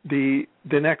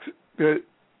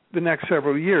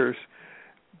several years.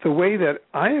 The way that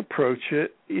I approach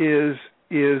it is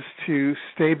to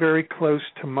stay very close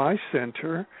to my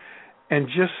center and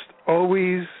just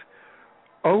always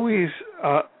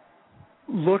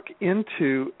look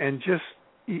into and just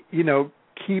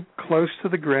keep close to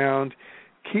the ground,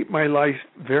 keep my life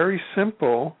very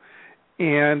simple,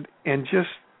 and just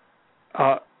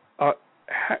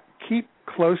keep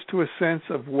close to a sense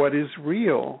of what is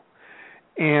real,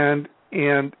 and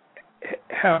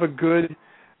have a good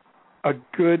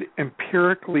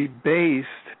empirically based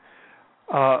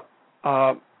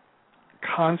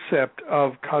concept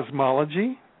of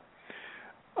cosmology,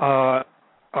 of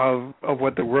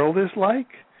what the world is like,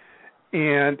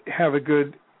 and have a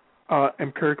good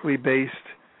empirically based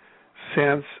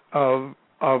sense of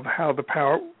how the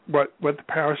power, what the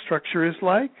power structure is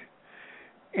like,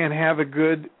 and have a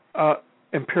good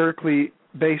empirically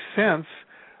based sense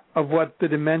of what the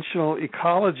dimensional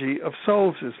ecology of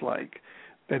souls is like.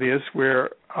 That is, where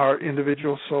our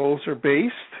individual souls are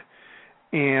based,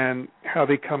 and how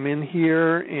they come in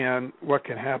here, and what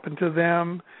can happen to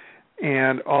them,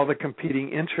 and all the competing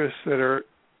interests that are,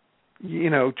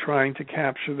 trying to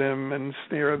capture them and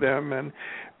snare them, and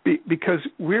because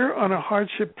we're on a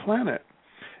hardship planet,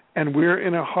 and we're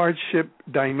in a hardship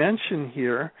dimension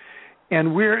here,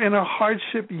 and we're in a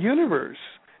hardship universe,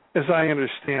 as I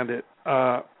understand it.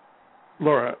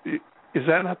 Laura, is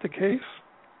that not the case?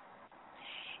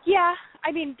 Yeah,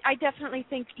 I mean, I definitely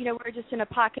think, we're just in a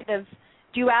pocket of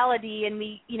duality, and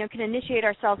we, can initiate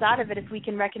ourselves out of it if we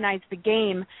can recognize the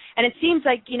game. And it seems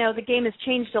like, the game has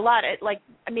changed a lot.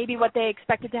 Maybe what they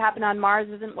expected to happen on Mars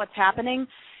isn't what's happening.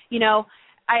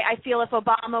 I feel if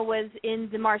Obama was in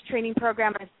the Mars training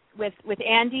program with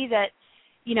Andy, that,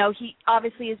 he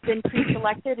obviously has been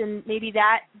pre-selected, and maybe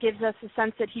that gives us a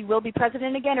sense that he will be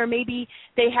president again, or maybe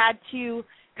they had to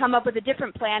come up with a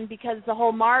different plan because the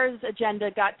whole Mars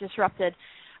agenda got disrupted.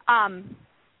 I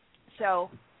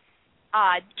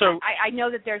know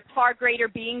that there's far greater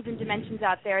beings and dimensions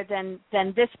out there than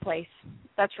this place.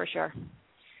 That's for sure.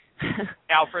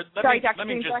 Alfred,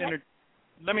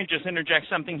 let me just interject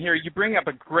something here. You bring up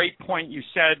a great point. You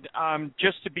said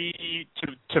just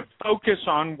to focus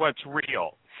on what's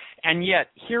real. And yet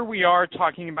here we are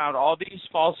talking about all these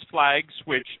false flags,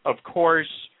 which, of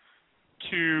course,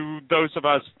 to those of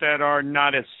us that are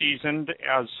not as seasoned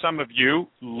as some of you,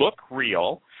 look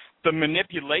real. The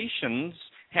manipulations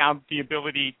have the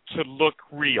ability to look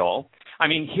real. I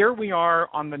mean, here we are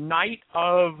on the night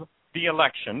of the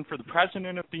election for the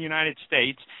President of the United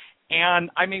States, and,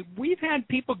 I mean, we've had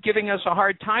people giving us a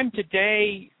hard time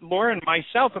today, Laura and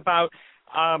myself, about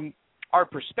our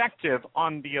perspective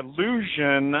on the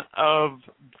illusion of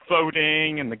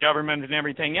voting and the government and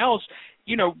everything else,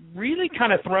 really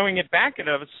kind of throwing it back at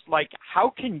us like,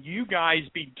 how can you guys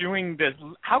be doing this?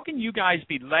 How can you guys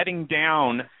be letting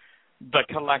down the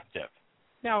collective?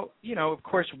 Now, of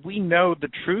course, we know the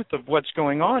truth of what's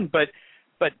going on, but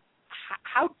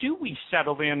how do we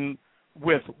settle in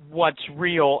with what's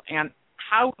real, and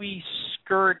how we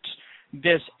skirt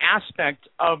this aspect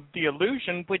of the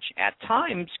illusion, which at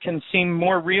times can seem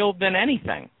more real than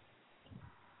anything?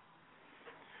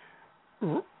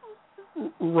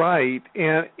 Right,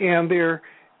 and there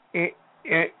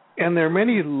are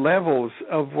many levels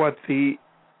of what the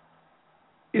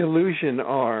illusion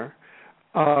are.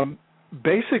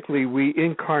 Basically, we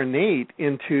incarnate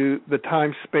into the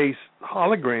time-space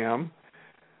hologram,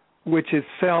 which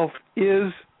itself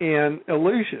is an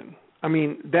illusion. I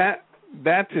mean, that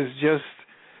is just,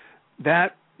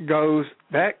 that goes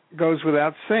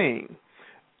without saying.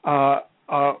 Our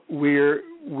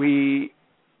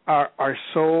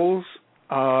souls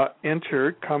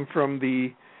come from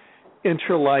the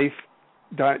intralife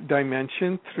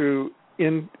dimension through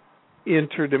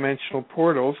interdimensional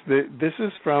portals. This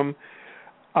is from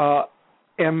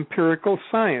empirical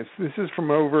science. This is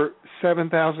from over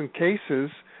 7,000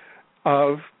 cases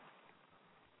of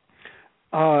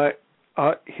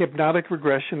hypnotic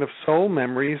regression of soul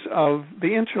memories of the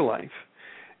interlife,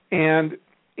 and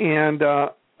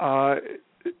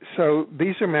so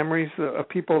these are memories of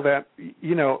people that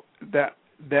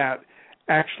that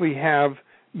actually have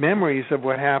memories of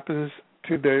what happens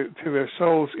to their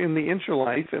souls in the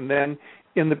interlife, and then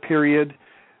in the period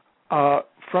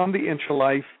from the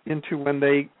interlife into when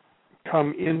they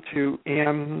come into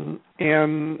an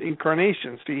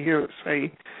incarnation, here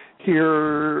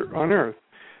on Earth.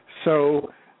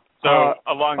 So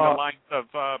along the lines of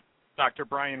Dr.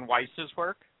 Brian Weiss's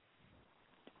work?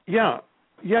 Yeah,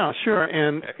 sure.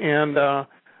 And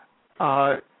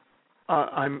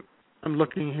I'm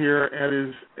looking here at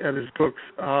his books.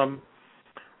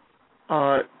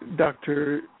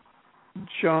 Dr.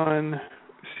 John,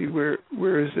 see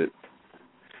where is it?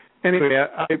 Anyway,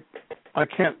 I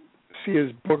can't see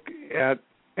his book at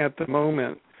the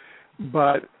moment,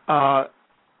 but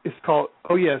it's called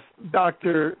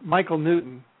Dr. Michael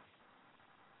Newton.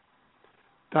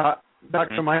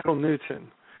 Dr. Michael Newton,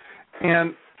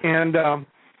 and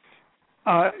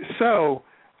so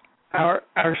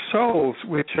our souls,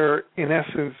 which are in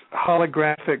essence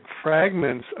holographic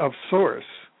fragments of Source,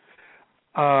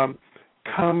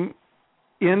 come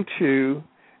into,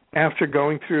 after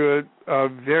going through a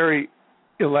very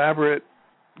elaborate,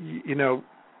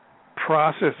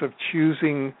 process of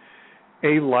choosing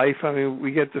a life. I mean,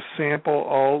 we get to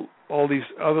sample all these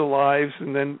other lives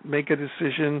and then make a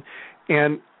decision.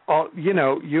 And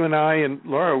you and I and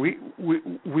Laura, we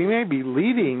may be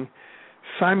leading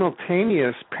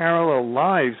simultaneous parallel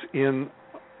lives in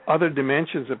other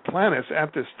dimensions of planets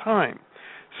at this time.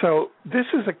 So this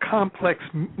is a complex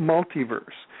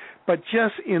multiverse. But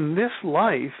just in this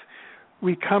life,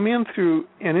 we come in through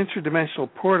an interdimensional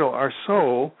portal, our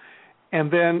soul,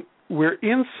 and then we're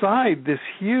inside this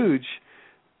huge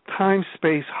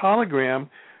time-space hologram,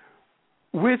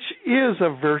 which is a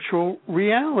virtual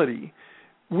reality.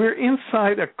 We're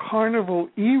inside a Carnival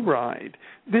E-ride.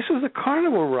 This is a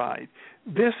Carnival ride.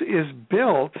 This is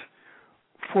built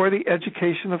for the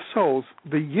education of souls.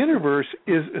 The universe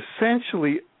is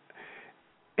essentially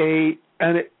a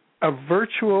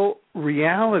virtual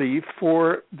reality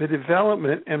for the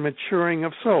development and maturing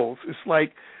of souls. It's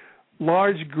like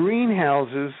large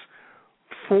greenhouses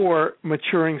for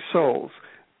maturing souls.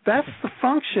 That's the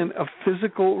function of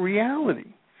physical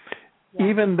reality. Yeah.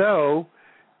 Even though,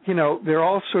 there are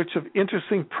all sorts of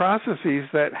interesting processes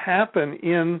that happen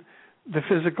in the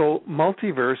physical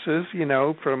multiverses,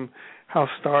 from how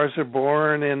stars are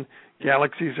born and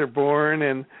galaxies are born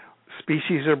and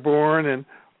species are born and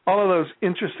all of those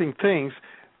interesting things.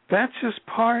 That's just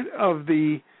part of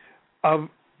the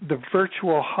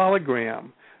virtual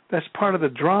hologram. That's part of the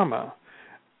drama.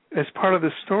 That's part of the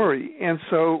story. And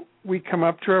so we come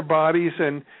up to our bodies,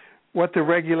 and what the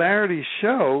regularities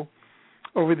show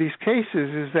over these cases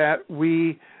is that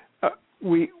we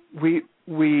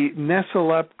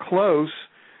nestle up close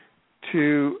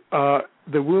to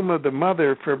the womb of the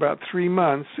mother for about 3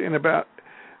 months, and about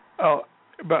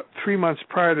 3 months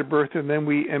prior to birth, and then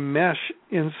we enmesh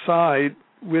inside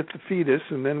with the fetus,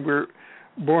 and then we're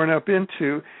born up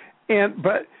into.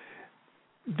 But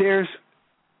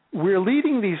we're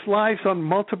leading these lives on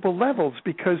multiple levels,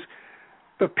 because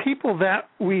the people that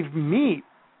we meet,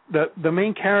 the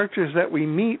main characters that we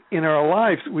meet in our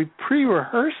lives, we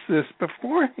pre-rehearse this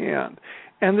beforehand.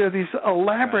 And there are these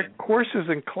elaborate courses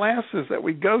and classes that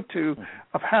we go to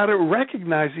of how to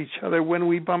recognize each other when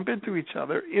we bump into each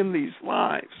other in these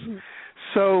lives.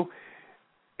 So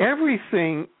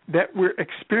everything that we're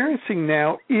experiencing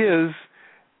now is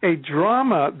a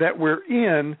drama that we're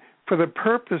in for the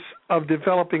purpose of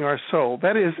developing our soul.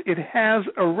 That is, it has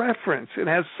a reference. It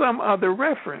has some other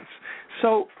reference.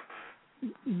 So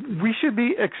we should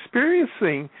be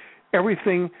experiencing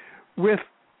everything with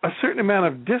a certain amount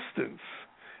of distance,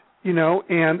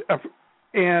 and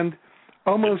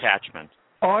almost detachment,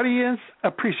 audience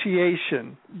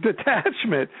appreciation,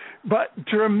 detachment, but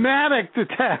dramatic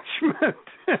detachment.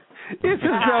 It's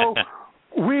as though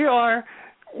we are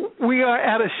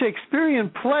at a Shakespearean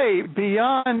play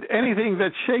beyond anything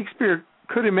that Shakespeare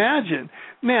could imagine.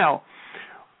 Now,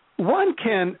 one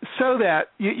can, so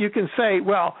that you can say,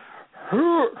 well,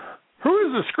 who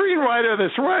is the screenwriter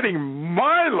that's writing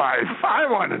my life? I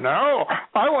want to know.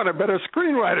 I want a better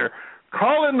screenwriter.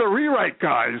 Call in the rewrite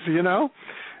guys,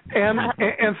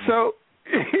 and so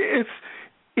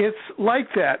it's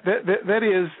like that. That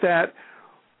is that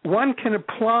one can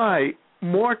apply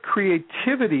more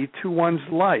creativity to one's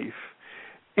life,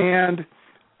 and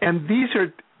these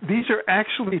are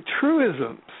actually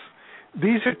truisms.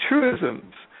 These are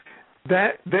truisms.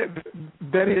 That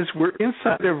is, we're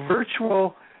inside a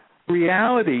virtual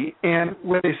reality, and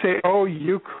when they say, oh,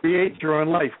 you create your own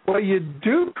life, well, you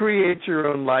do create your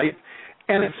own life,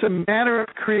 and it's a matter of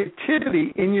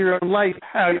creativity in your own life,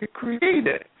 how you create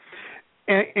it.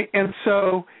 And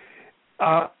so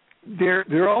there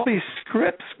are all these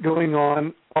scripts going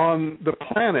on the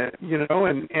planet,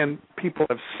 and people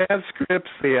have sad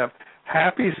scripts, they have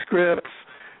happy scripts,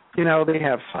 You know, they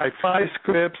have sci-fi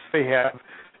scripts, they have,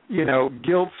 you know,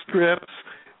 guilt scripts,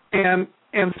 and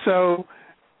so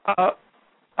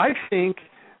I think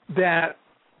that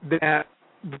the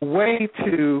way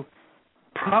to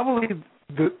probably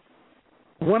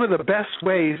one of the best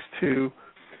ways to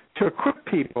equip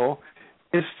people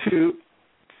is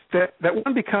that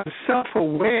one becomes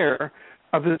self-aware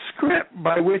of the script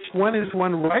by which one is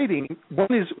writing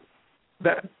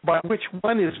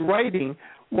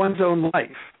one's own life,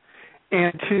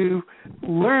 and to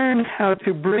learn how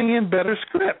to bring in better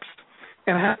scripts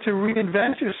and how to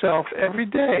reinvent yourself every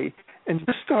day and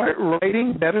just start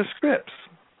writing better scripts.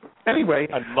 Anyway,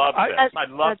 I love this. I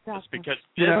love this awesome. because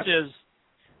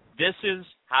this is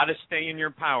how to stay in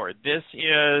your power. This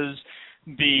is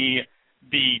the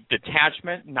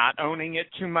detachment, not owning it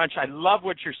too much. I love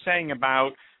what you're saying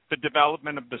about the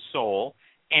development of the soul.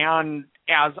 And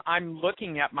as I'm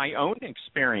looking at my own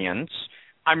experience,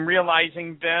 I'm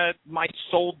realizing that my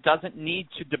soul doesn't need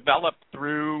to develop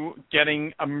through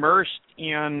getting immersed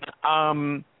in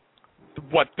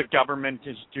what the government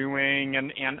is doing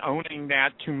and owning that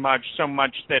too much, so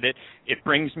much that it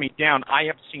brings me down. I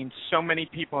have seen so many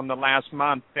people in the last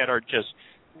month that are just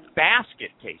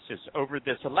basket cases over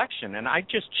this election, and I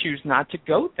just choose not to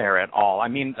go there at all. I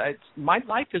mean, my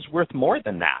life is worth more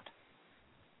than that.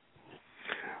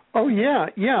 Oh, yeah.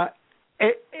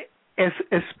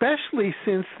 Especially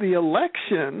since the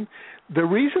election, the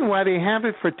reason why they have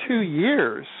it for 2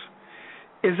 years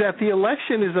is that the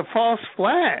election is a false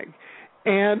flag,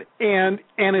 and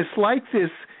it's like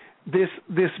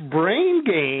this brain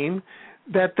game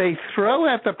that they throw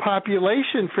at the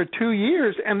population for 2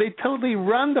 years, and they totally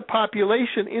run the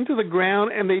population into the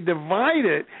ground, and they divide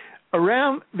it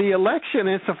around the election.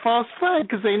 It's a false flag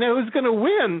because they know who's going to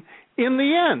win in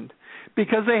the end,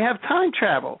 because they have time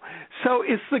travel. So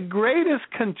it's the greatest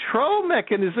control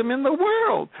mechanism in the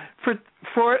world.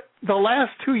 For the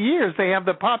last 2 years, they have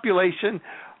the population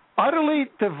utterly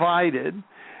divided.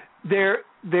 They're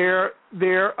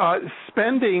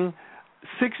spending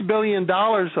 $6 billion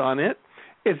on it.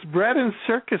 It's bread and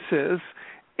circuses,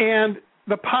 and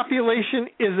the population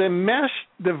is enmeshed,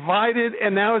 divided,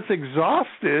 and now it's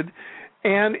exhausted,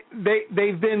 and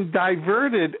they've been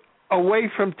diverted away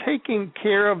from taking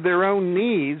care of their own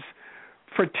needs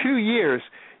for 2 years.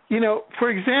 You know,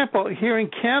 for example, here in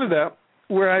Canada,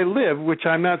 where I live, which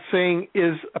I'm not saying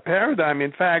is a paradigm.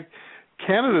 In fact,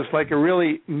 Canada's like a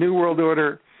really New World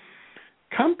Order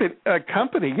company.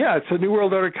 Yeah, it's a New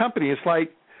World Order company. It's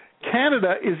like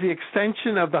Canada is the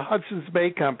extension of the Hudson's Bay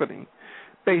Company,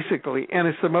 basically, and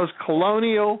it's the most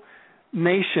colonial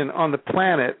nation on the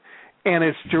planet, and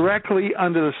it's directly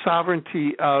under the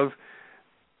sovereignty of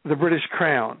the British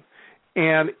Crown.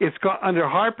 And it's gone under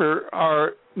Harper,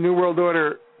 our New World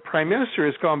Order Prime Minister,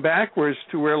 has gone backwards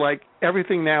to where, like,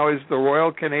 everything now is the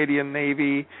Royal Canadian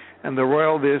Navy and the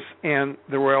Royal this and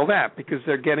the Royal that, because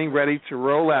they're getting ready to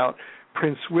roll out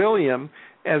Prince William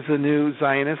as the new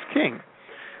Zionist king,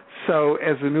 so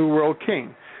as the new world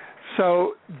king.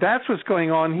 So that's what's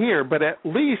going on here. But at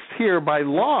least here by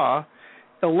law,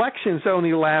 elections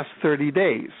only last 30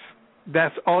 days.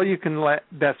 That's all you can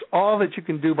that's all that you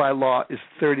can do by law is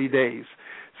 30 days.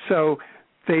 So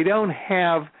they don't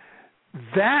have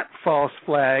that false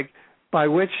flag by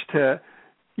which to,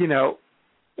 you know,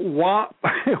 womp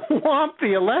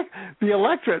the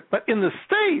electorate. But in the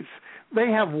States,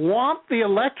 they have womped the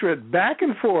electorate back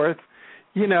and forth,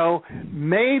 you know,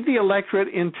 made the electorate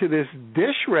into this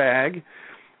dish rag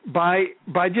by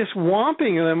just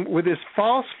womping them with this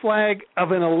false flag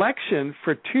of an election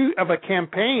of a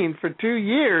campaign for 2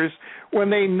 years, when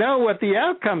they know what the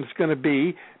outcome's going to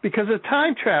be because of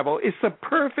time travel. It's the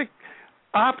perfect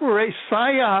operation,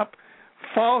 psyop,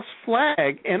 false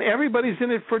flag, and everybody's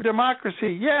in it for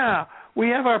democracy. Yeah, we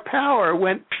have our power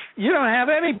when you don't have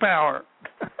any power.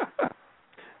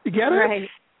 You get it? Right.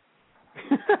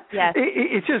 Yes.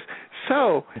 It's just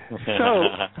so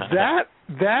that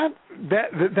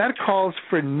calls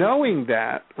for knowing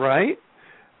that, right?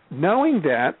 Knowing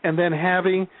that, and then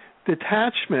having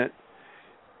detachment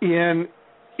in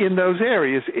those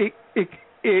areas.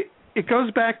 It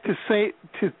goes back to Saint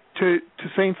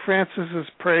Francis's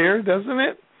prayer, doesn't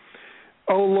it?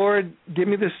 Oh Lord, give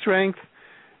me the strength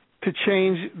to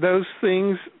change those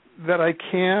things that I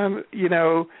can, you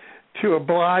know, to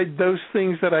oblige those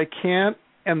things that I can't,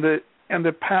 and the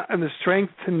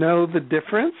strength to know the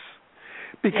difference.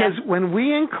 Because when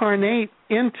we incarnate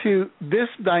into this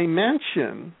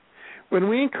dimension,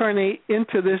 we're incarnating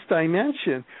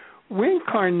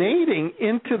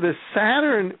into the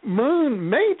Saturn Moon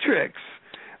matrix.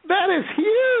 That is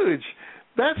huge.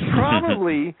 That's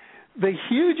probably the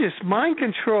hugest mind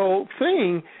control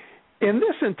thing in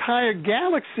this entire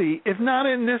galaxy, if not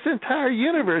in this entire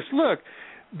universe. Look,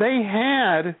 they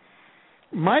had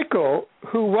Michael,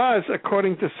 who was,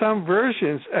 according to some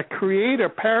versions, a creator,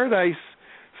 paradise,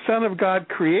 Son of God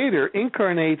creator,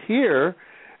 incarnate here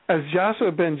as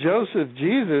Joshua ben Joseph,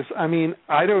 Jesus. I mean,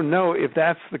 I don't know if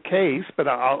that's the case, but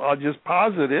I'll just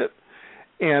posit it,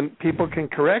 and people can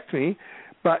correct me.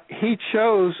 But he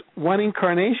chose one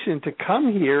incarnation to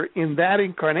come here in that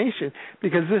incarnation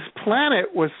because this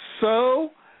planet was so,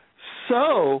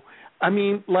 I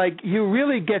mean, like you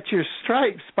really get your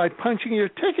stripes by punching your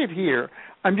ticket here.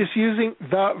 I'm just using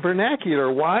the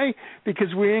vernacular. Why? Because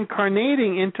we're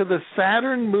incarnating into the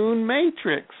Saturn moon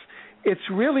matrix. It's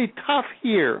really tough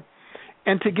here.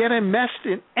 And to get enmeshed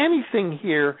in anything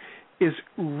here is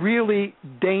really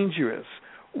dangerous.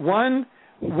 One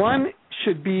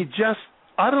should be just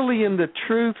utterly in the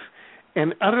truth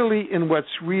and utterly in what's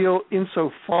real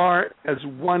insofar as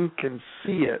one can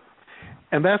see it.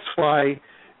 And that's why,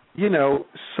 you know,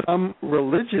 some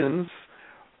religions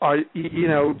are, you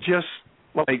know, just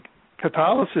like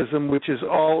Catholicism, which is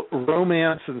all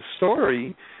romance and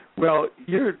story. Well,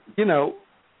 you know,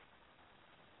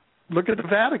 look at the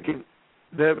Vatican.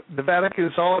 The Vatican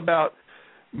is all about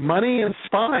money and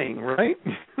spying, right?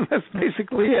 That's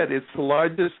basically it. It's the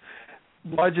largest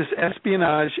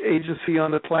espionage agency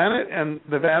on the planet, and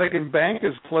the Vatican Bank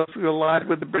is closely allied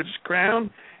with the British Crown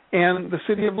and the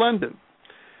City of London.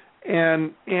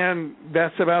 And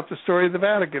that's about the story of the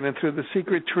Vatican. And through the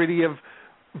secret treaty of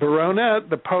Verona,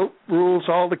 the Pope rules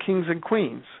all the kings and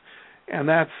queens. And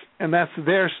that's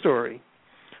their story.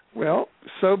 Well,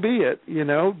 so be it. You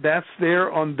know, that's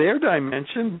there on their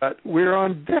dimension, but we're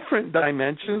on different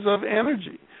dimensions of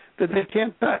energy that they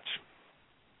can't touch.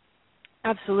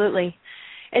 Absolutely.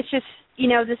 It's just, you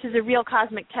know, this is a real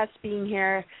cosmic test being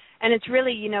here, and it's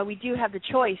really, you know, we do have the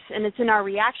choice, and it's in our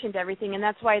reaction to everything, and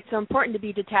that's why it's so important to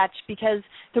be detached, because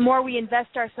the more we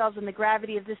invest ourselves in the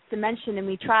gravity of this dimension and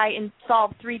we try and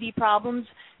solve 3D problems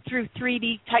through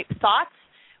 3D type thoughts,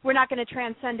 we're not going to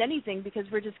transcend anything because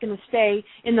we're just going to stay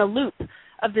in the loop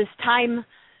of this time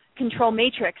control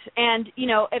matrix. And, you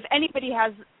know, if anybody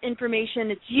has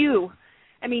information, it's you.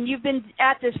 I mean, you've been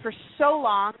at this for so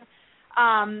long.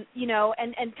 You know,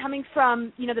 and coming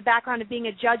from, you know, the background of being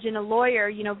a judge and a lawyer,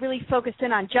 you know, really focused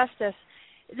in on justice,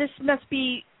 this must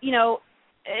be, you know,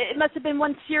 it must have been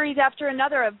one series after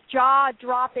another of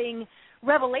jaw-dropping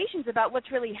revelations about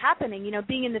what's really happening, you know,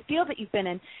 being in the field that you've been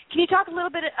in. Can you talk a little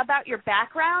bit about your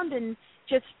background and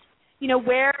just, you know,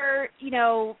 where, you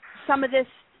know, some of this,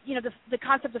 you know, the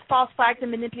concept of false flags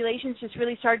and manipulations just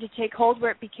really started to take hold,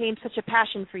 where it became such a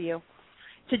passion for you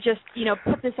to just, you know,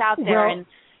 put this out there? And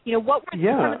you know, what were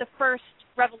some of the first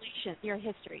revelations in your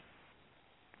history?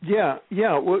 Yeah.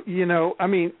 Well, you know, I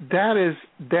mean, that is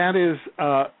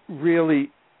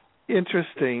really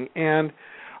interesting, and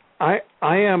I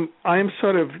am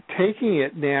sort of taking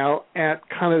it now at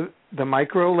kind of the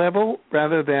micro level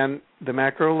rather than the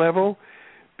macro level,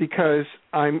 because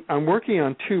I'm working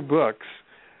on two books.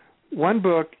 One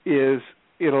book is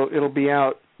it'll be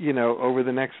out, you know, over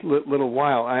the next little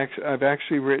while. I've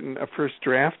actually written a first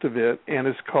draft of it, and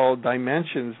it's called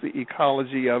Dimensions: The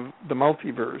Ecology of the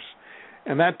Multiverse,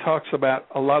 and that talks about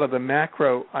a lot of the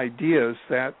macro ideas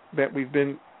that we've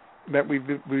been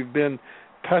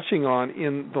touching on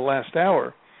in the last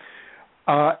hour.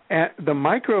 At the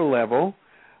micro level,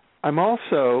 I'm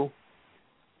also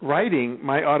writing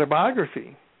my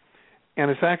autobiography,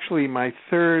 and it's actually my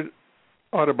third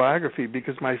autobiography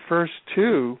because my first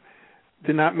two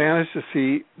did not manage to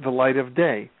see the light of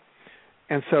day.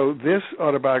 And so this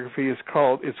autobiography is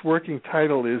called, its working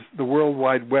title is The World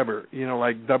Wide Webber, you know,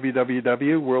 like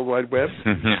WWW, World Wide Web.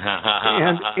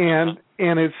 and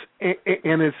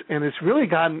it's really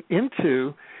gotten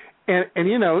into, and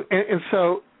you know, and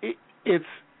so it's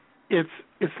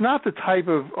not the type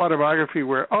of autobiography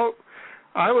where,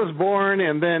 I was born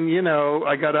and then, you know,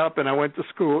 I got up and I went to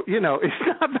school. You know, it's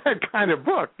not that kind of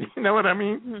book. You know what I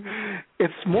mean? Mm-hmm.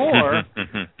 It's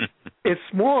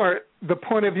more the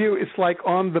point of view. It's like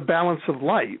on the balance of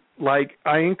light. Like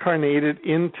I incarnated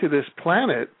into this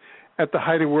planet at the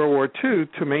height of World War II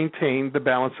to maintain the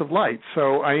balance of light.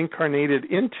 So I incarnated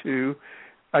into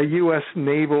a U.S.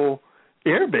 naval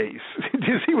air base. Do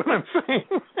you see what I'm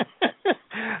saying?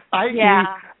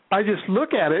 I just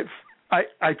look at it.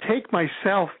 I take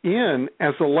myself in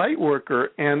as a light worker,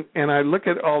 and I look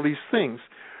at all these things.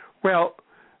 Well,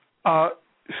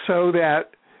 so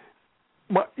that,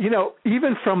 you know,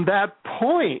 even from that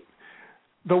point,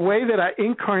 the way that I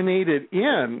incarnated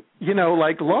in, you know,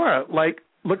 like Laura, like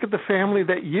look at the family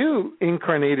that you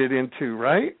incarnated into,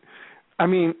 right? I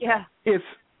mean, it's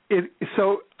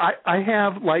so I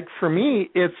have, like, for me,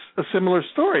 it's a similar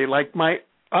story. Like, my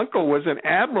uncle was an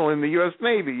admiral in the U.S.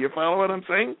 Navy. You follow what I'm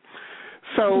saying?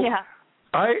 So yeah.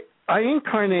 I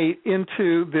incarnate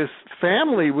into this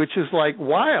family, which is, like,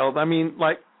 wild. I mean,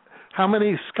 like, how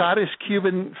many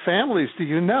Scottish-Cuban families do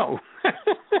you know?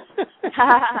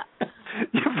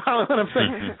 You follow what I'm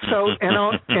saying? So,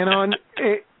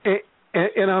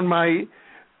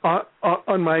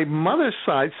 on my mother's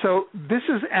side, so this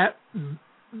is at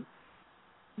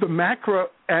the macro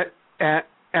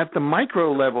at the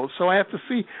micro level. So I have to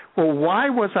see, well, why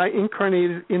was I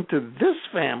incarnated into this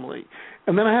family?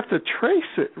 And then I have to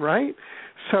trace it, right?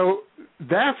 So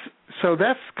that's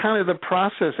kind of the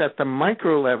process at the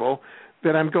micro level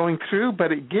that I'm going through,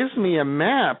 but it gives me a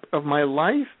map of my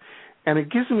life, and it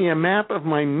gives me a map of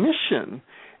my mission.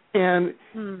 And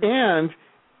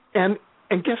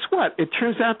guess what? It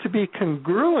turns out to be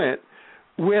congruent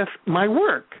with my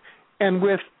work and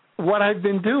with what I've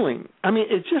been doing. I mean,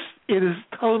 it is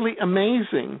totally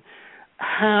amazing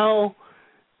how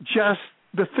just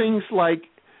the things like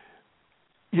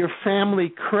your family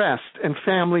crest and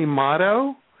family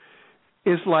motto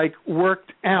is, like,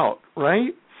 worked out,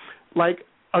 right? Like,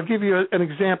 I'll give you an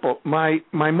example. My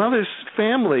mother's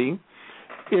family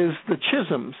is the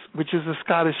Chisholms, which is a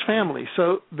Scottish family.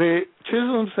 So the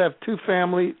Chisholms have two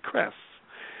family crests.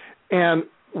 And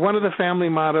one of the family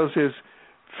mottos is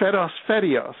Fedos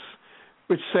Fedios,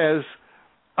 which says,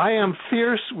 I am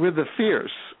fierce with the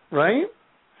fierce, right?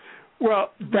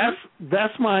 Well,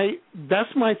 that's my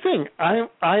thing. I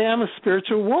am a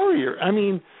spiritual warrior. I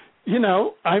mean, you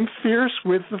know, I'm fierce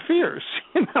with the fierce,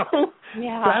 you know?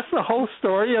 Yeah. That's the whole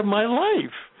story of my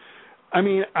life. I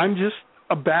mean, I'm just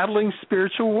a battling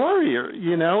spiritual warrior,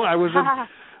 you know? I was a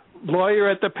lawyer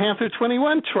at the Panther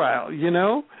 21 trial, you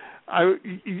know? I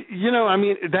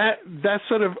mean, that's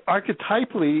sort of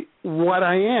archetypally what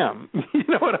I am. You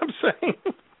know what I'm saying?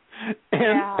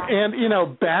 And you know,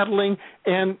 battling,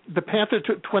 and the Panther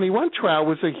 21 trial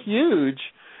was a huge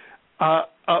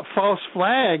false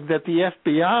flag that the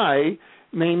FBI,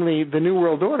 namely the New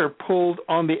World Order, pulled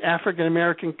on the African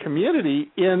American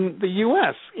community in the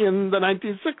U.S. in the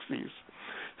 1960s.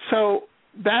 So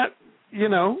that, you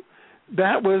know,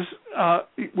 that was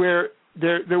where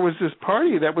there was this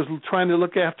party that was trying to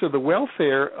look after the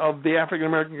welfare of the African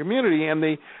American community, and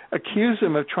they accused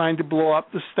them of trying to blow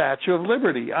up the Statue of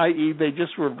Liberty, i.e., they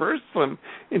just reversed them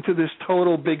into this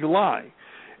total big lie.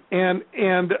 And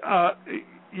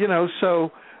you know,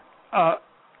 so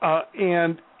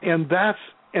and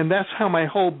that's how my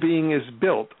whole being is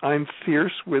built. I'm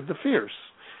fierce with the fierce,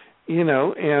 you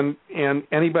know, and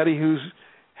anybody who's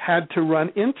had to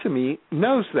run into me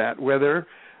knows that, whether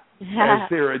as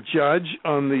they're a judge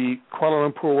on the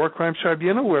Kuala Lumpur War Crimes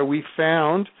Tribunal, where we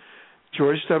found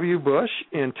George W. Bush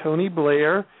and Tony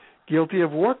Blair guilty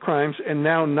of war crimes, and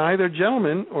now neither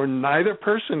gentleman, or neither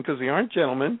person, because they aren't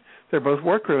gentlemen, they're both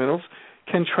war criminals,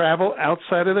 can travel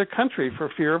outside of their country for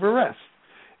fear of arrest.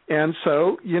 And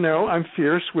so, you know, I'm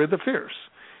fierce with the fierce.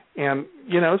 And,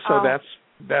 you know, so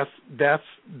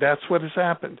that's what has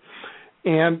happened.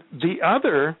 And the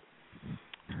other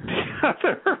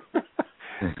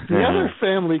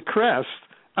family crest,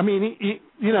 I mean,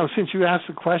 you know, since you asked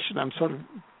the question, I'm sort of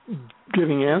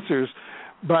giving answers,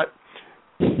 but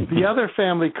the other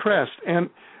family crest, and,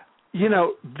 you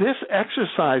know, this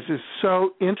exercise is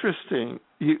so interesting,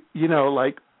 you know,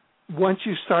 like, once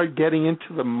you start getting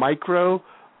into the micro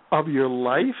of your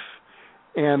life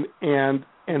and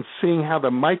seeing how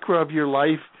the micro of your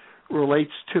life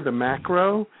relates to the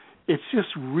macro, it's just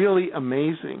really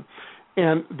amazing.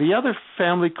 And the other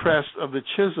family crest of the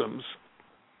Chisholms,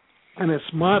 and its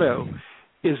motto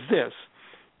is this: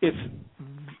 it's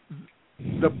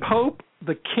the Pope,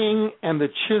 the King, and the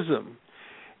Chisholm.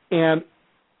 And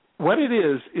what it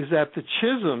is that the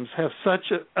Chisholms have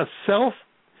such a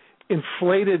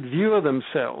self-inflated view of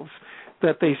themselves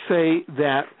that they say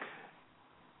that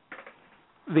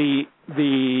the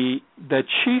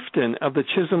chieftain of the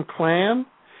Chisholm clan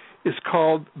is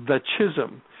called the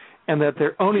Chisholm, and that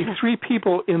there are only three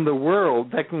people in the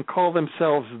world that can call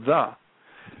themselves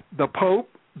the Pope,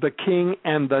 the King,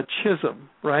 and the Chisholm,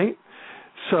 right?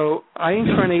 So I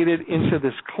incarnated into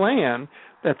this clan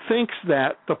that thinks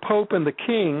that the Pope and the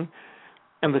King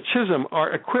and the Chisholm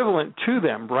are equivalent to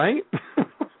them, right?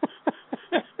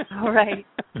 All right.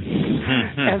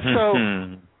 And so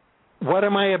what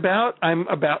am I about? I'm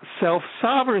about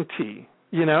self-sovereignty,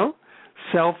 you know?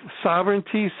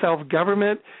 Self-sovereignty,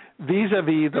 self-government,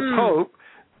 vis-a-vis the Pope,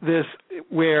 this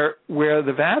where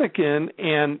the Vatican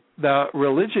and the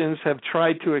religions have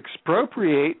tried to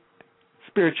expropriate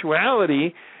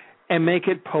spirituality and make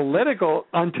it political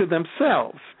unto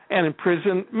themselves. and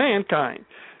imprison mankind.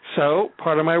 So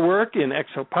part of my work in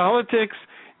exopolitics,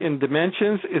 in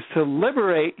dimensions, is to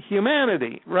liberate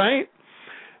humanity, right?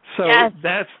 So yes.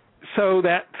 that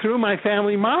through my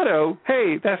family motto,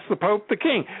 hey, that's the Pope, the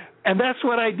King. And that's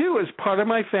what I do as part of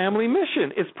my family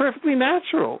mission. It's perfectly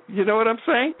natural. You know what I'm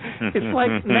saying? It's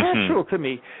like natural to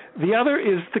me. The other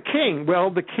is the king. Well,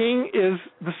 the king is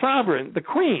the sovereign, the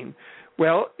queen.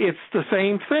 Well, it's the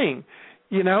same thing.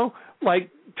 You know, like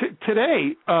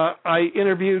today, I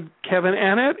interviewed Kevin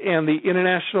Annett and the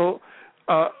International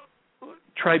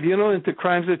Tribunal into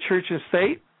Crimes of Church and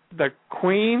State. The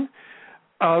Queen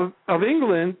of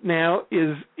England now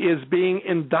is being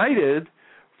indicted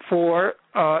for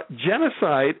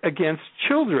genocide against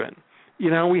children.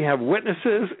 You know, we have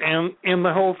witnesses and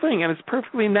the whole thing, and it's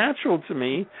perfectly natural to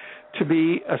me to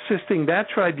be assisting that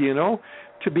tribunal,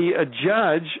 to be a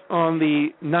judge on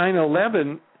the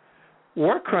 9/11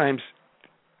 war crimes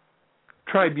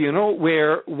tribunal,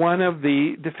 where one of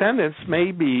the defendants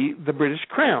may be the British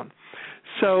Crown.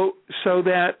 So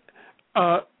that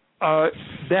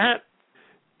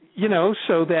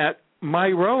my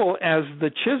role as the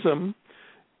Chisholm,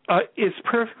 it's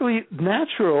perfectly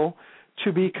natural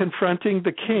to be confronting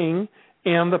the king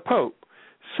and the Pope.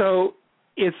 So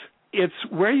it's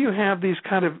where you have these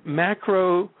kind of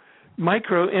micro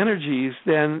energies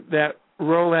then that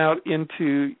roll out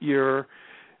into your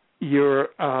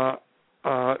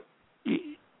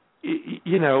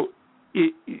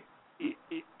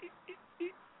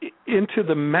into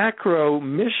the macro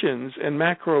missions and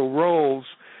macro roles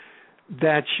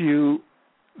that you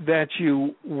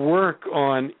work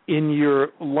on in your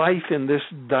life in this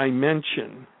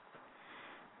dimension.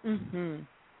 Mhm.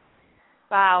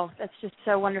 Wow, that's just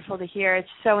so wonderful to hear. It's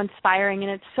so inspiring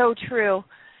and it's so true,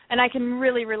 and I can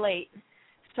really relate.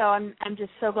 So I'm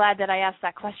just so glad that I asked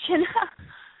that question.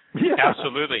 Yeah.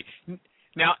 Absolutely.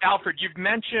 Now, Alfred, you've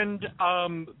mentioned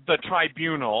the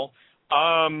tribunal.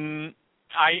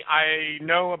 I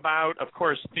know about, of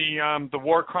course, the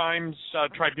war crimes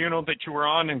tribunal that you were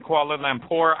on in Kuala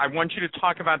Lumpur. I want you to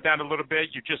talk about that a little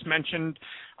bit. You just mentioned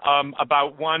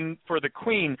about one for the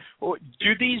Queen.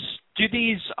 Do these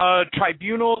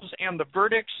tribunals and the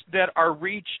verdicts that are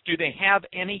reached, do they have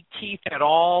any teeth at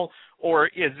all, or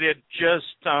is it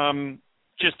just an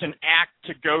act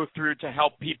to go through to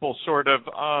help people sort of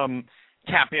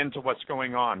tap into what's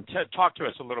going on? Talk to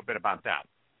us a little bit about that.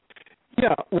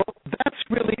 Yeah, well, that's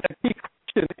really a key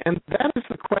question, and that is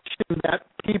the question that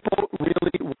people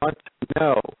really want to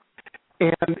know.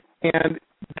 And this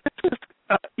is,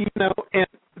 and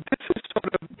this is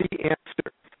sort of the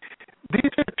answer.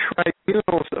 These are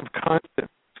tribunals of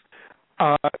conscience,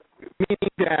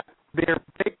 meaning that they're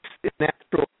based in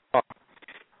natural law.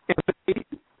 And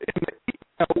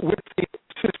with the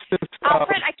assistance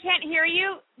Alfred, I can't hear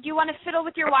you. Do you want to fiddle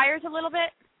with your wires a little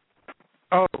bit?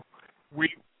 Oh.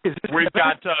 We've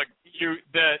got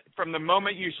from the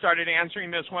moment you started answering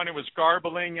this one, it was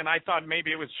garbling, and I thought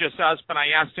maybe it was just us, but I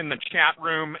asked in the chat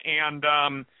room, and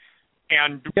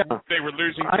they were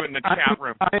losing you in the chat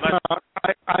room.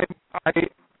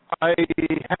 I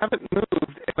haven't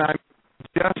moved, and I'm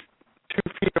just 2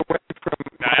 feet away from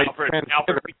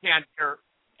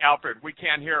Alfred, we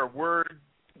can't hear a word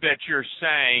that you're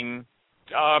saying.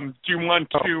 Do you want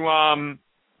to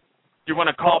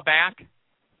call back?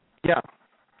 Yeah.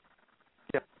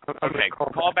 Okay,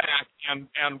 call back, and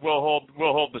we'll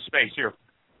hold the space here.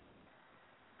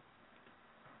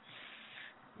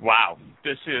 Wow,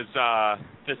 this is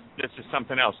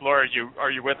something else. Laura,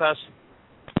 are you with us?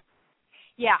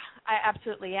 Yeah, I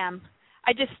absolutely am.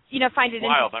 I just find it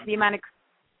wild. interesting the amount of.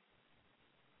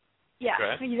 Yeah,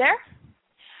 are you there?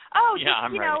 Oh, yeah,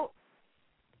 I'm ready.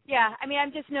 Yeah, I mean,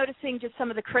 I'm just noticing just some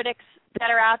of the critics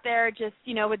that are out there, just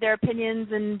with their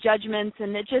opinions and judgments,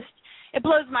 and it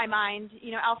blows my mind.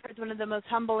 Alfred's one of the most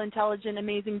humble, intelligent,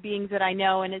 amazing beings that I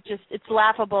know, and it's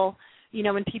laughable,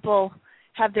 when people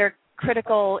have their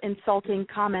critical, insulting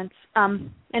comments.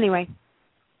 Anyway.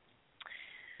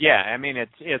 Yeah, I mean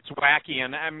it's wacky,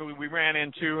 and I mean, we ran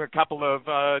into a couple of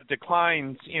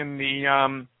declines in the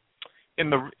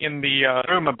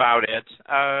room about it.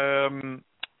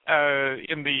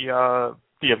 In the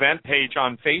event page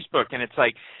on Facebook, and it's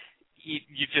like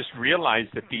you just realize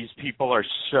that these people are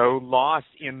so lost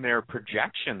in their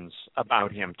projections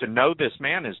about him. To know this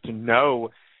man is to know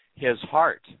his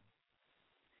heart.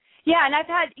 Yeah, and I've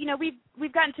had,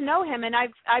 we've gotten to know him, and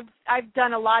I've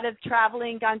done a lot of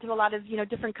traveling, gone to a lot of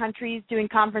different countries doing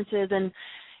conferences, and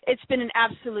it's been an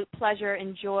absolute pleasure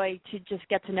and joy to just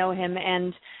get to know him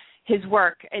and his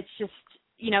work. It's just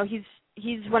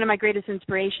he's one of my greatest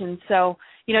inspirations. So,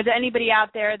 to anybody out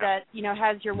there that,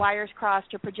 has your wires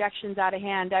crossed or projections out of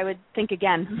hand, I would think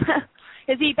again.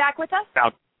 Is he back with us?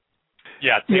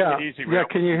 Yeah, take it easy. Yeah,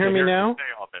 can you hear me now?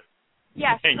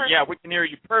 Yes. Yeah, we can hear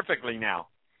you perfectly now.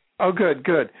 Oh,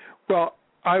 good. Well,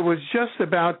 I was just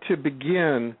about to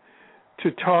begin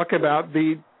to talk about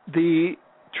the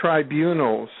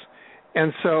tribunals.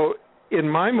 And so in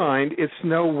my mind, it's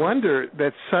no wonder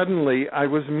that suddenly I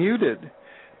was muted,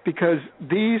 because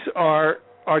these are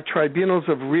tribunals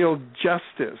of real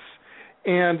justice.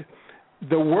 And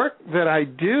the work that I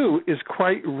do is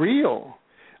quite real.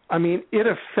 I mean, it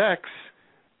affects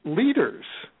leaders,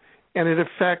 and it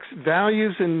affects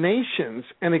values in nations,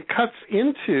 and it cuts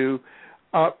into,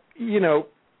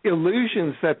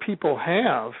 illusions that people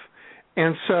have.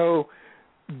 And so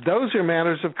those are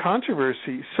matters of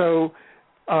controversy. So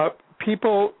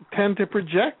people tend to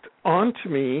project onto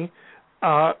me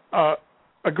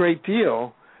a great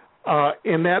deal,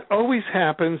 and that always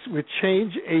happens with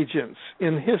change agents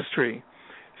in history.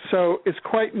 So it's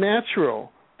quite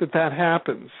natural that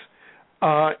happens.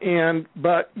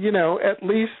 But at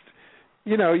least,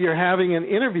 you're having an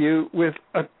interview with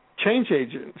a change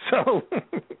agent. So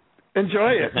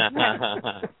enjoy it.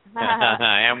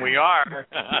 And we are.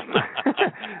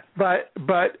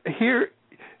 But here,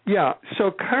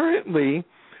 so currently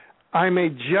I'm a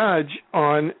judge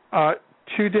on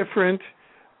two different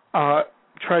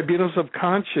tribunals of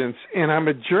conscience, and I'm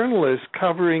a journalist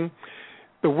covering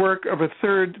the work of a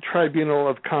third tribunal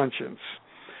of conscience.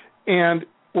 And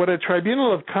what a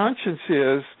tribunal of conscience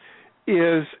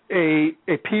is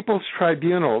a people's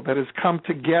tribunal that has come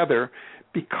together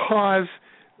because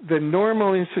the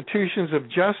normal institutions of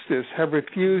justice have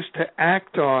refused to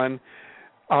act on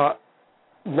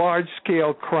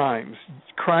large-scale crimes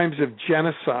of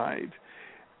genocide,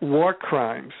 war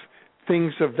crimes,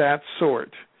 things of that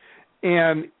sort.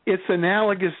 And it's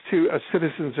analogous to a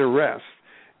citizen's arrest.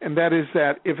 And that is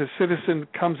that if a citizen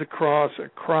comes across a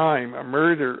crime, a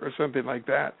murder or something like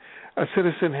that, a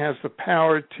citizen has the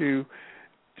power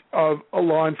of a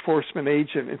law enforcement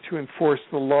agent and to enforce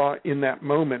the law in that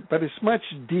moment. But it's much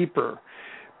deeper,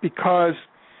 because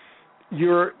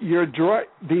the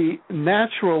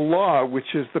natural law,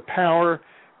 which is the power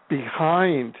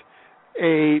behind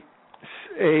a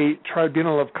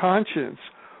tribunal of conscience,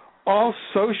 all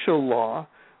social law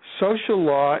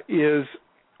is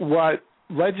what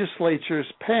legislatures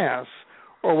pass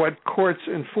or what courts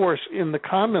enforce in the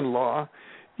common law,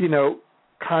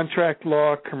 contract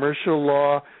law, commercial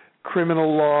law,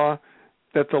 criminal law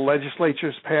that the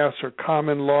legislatures pass, or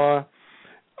common law,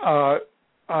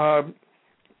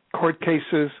 court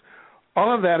cases.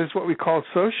 All of that is what we call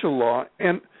social law.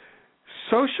 And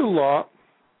social law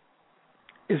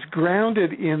is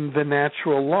grounded in the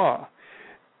natural law.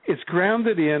 It's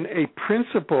grounded in a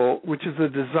principle, which is a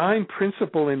design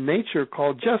principle in nature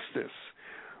called justice.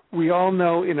 We all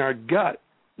know in our gut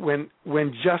when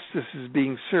justice is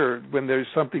being served, when there's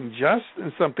something just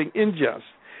and something unjust.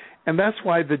 And that's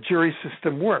why the jury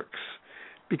system works,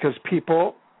 because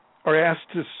people are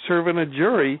asked to serve in a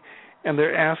jury, and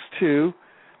they're asked to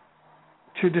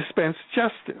dispense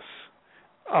justice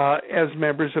as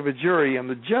members of a jury, and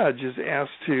the judge is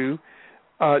asked to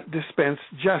dispense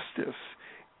justice.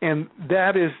 And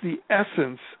that is the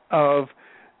essence of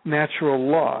natural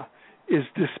law, is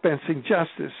dispensing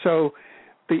justice. So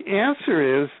the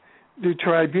answer is, do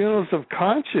tribunals of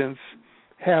conscience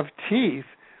have teeth?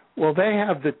 Well, they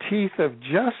have the teeth of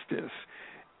justice.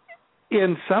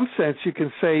 In some sense, you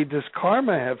can say, does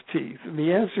karma have teeth? And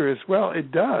the answer is, well,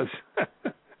 it does.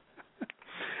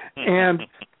 And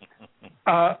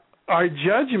our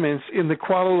judgments in the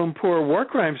Kuala Lumpur War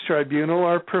Crimes Tribunal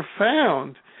are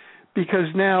profound,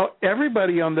 because now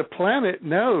everybody on the planet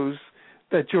knows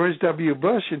that George W.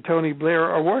 Bush and Tony Blair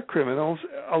are war criminals,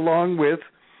 along with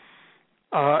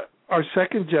our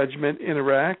second judgment in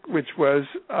Iraq, which was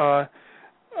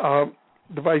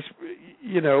the vice,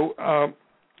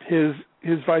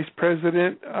 his vice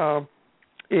president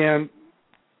and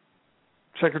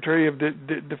Secretary of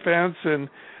Defense, and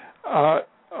all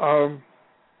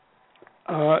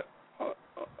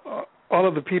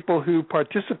of the people who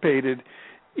participated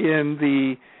in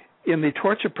the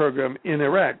torture program in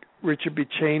Iraq: Richard B.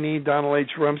 Cheney, Donald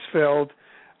H. Rumsfeld,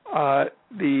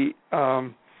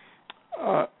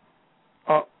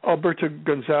 Alberto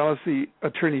Gonzales, the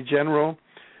Attorney General.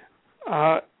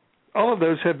 All of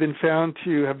those have been found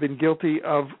to have been guilty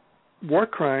of war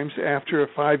crimes after a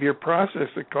 5-year process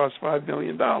that cost $5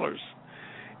 million.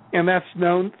 And that's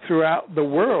known throughout the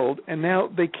world, and now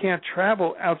they can't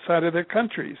travel outside of their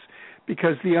countries,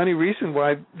 because the only reason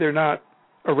why they're not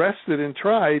arrested and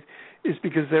tried is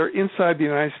because they're inside the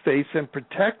United States and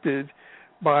protected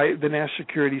by the national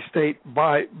security state,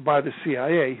 by the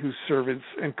CIA, whose servants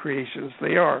and creations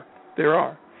there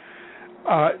are.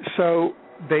 So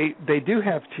they do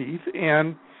have teeth,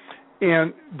 and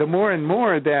the more and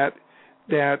more that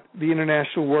the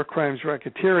International War Crimes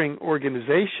Racketeering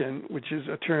Organization, which is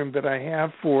a term that I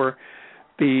have for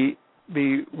the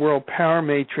world power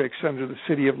matrix under the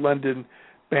City of London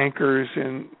bankers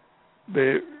and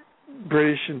the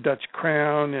British and Dutch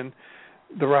Crown and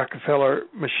the Rockefeller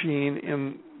machine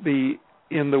in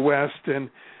the West, and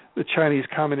the Chinese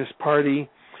Communist Party,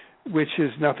 which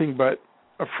is nothing but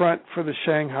a front for the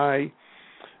Shanghai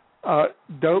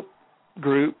dope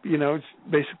group. It's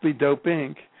basically Dope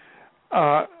Inc.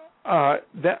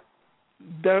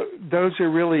 Those are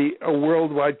really a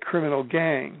worldwide criminal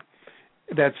gang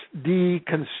that's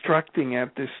deconstructing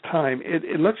at this time.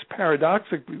 It looks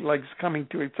paradoxically like it's coming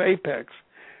to its apex,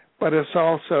 but it's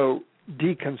also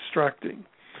deconstructing.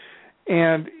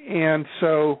 And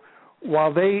so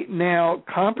while they now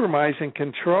compromise and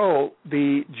control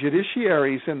the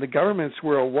judiciaries and the governments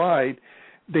worldwide,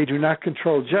 they do not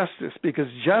control justice, because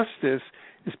justice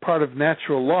is part of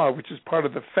natural law, which is part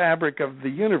of the fabric of the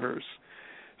universe,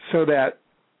 so that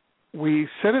we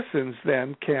citizens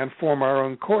then can form our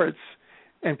own courts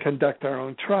and conduct our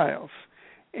own trials.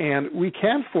 And we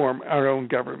can form our own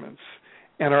governments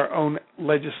and our own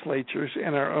legislatures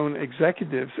and our own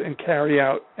executives and carry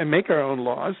out and make our own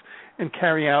laws and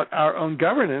carry out our own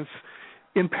governance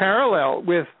in parallel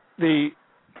with the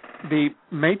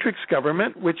matrix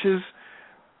government, which is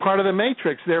part of the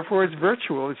matrix. Therefore, it's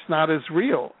virtual. It's not as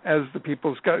real as the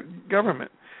people's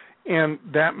government. And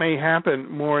that may happen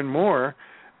more and more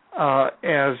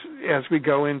as we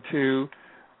go into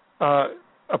a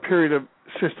period of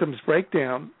systems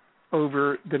breakdown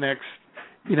over the next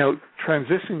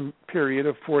transition period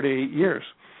of 4 to 8 years.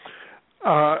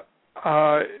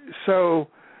 So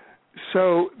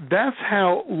that's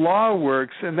how law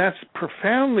works, and that's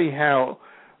profoundly how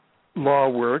law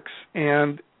works,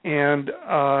 and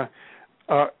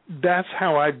that's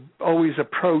how I always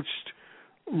approached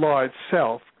law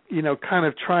itself. Kind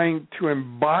of trying to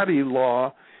embody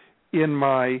law in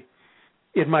my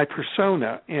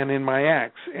persona and in my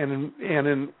acts and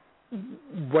in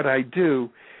what I do.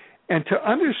 And to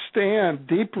understand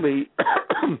deeply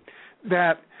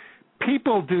that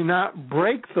people do not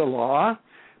break the law,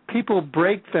 people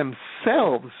break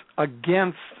themselves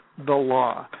against the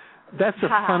law. That's a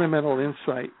fundamental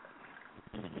insight.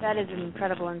 That is an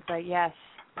incredible insight, yes.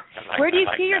 Where do you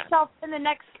see yourself in the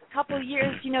next couple of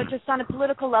years, just on a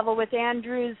political level with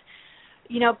Andrew's,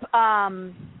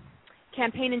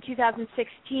 campaign in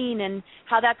 2016 and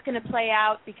how that's going to play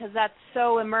out, because that's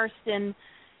so immersed in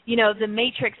the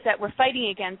matrix that we're fighting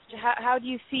against? How do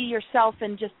you see yourself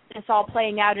and just this all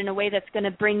playing out in a way that's going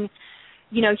to bring,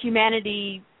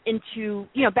 humanity into,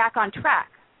 back on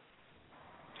track?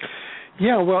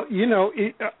 Yeah, well,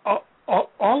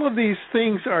 all of these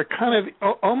things are kind of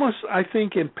almost, I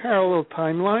think, in parallel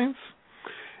timelines,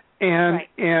 and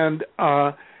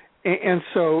right. and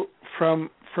so from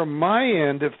my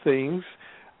end of things,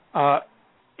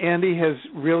 Andy has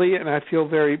really, and I feel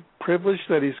very privileged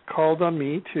that he's called on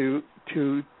me to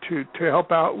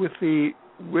help out with his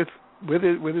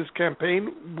campaign,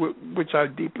 which I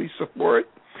deeply support,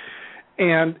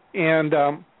 and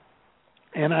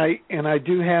I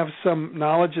do have some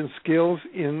knowledge and skills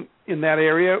in that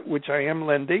area, which I am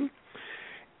lending,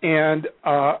 and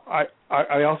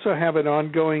I also have an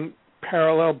ongoing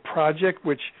parallel project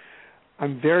which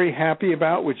I'm very happy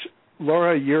about, which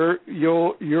Laura, you're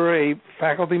a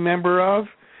faculty member of,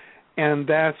 and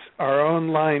that's our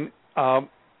online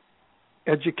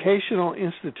educational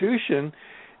institution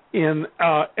in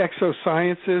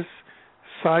exosciences,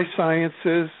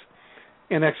 sci-sciences,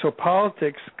 and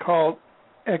exopolitics called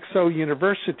Exo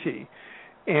University.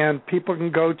 And people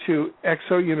can go to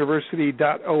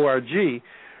exouniversity.org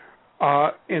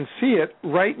and see it.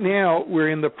 Right now, we're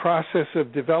in the process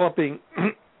of developing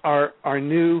our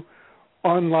new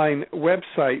online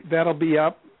website. That'll be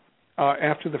up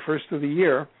after the first of the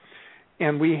year.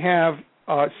 And we have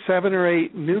 7 or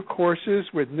 8 new courses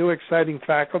with new exciting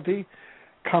faculty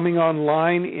coming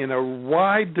online in a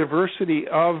wide diversity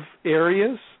of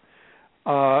areas.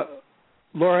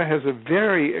 Laura has a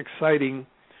very exciting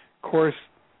course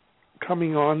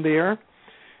coming on there,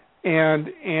 and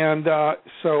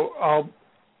so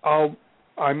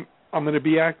I'm going to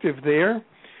be active there,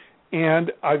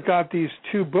 and I've got these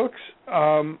 2 books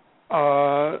underway,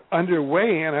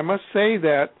 and I must say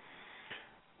that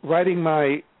writing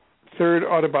my 3rd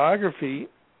autobiography,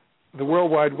 The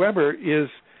World Wide Webber, is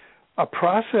a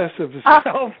process of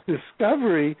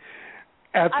self-discovery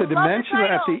at the dimensional,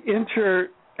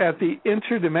 at the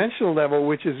interdimensional level,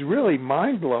 which is really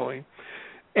mind blowing,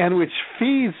 and which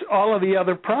feeds all of the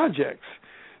other projects.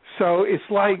 So it's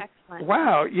like,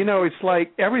 wow, it's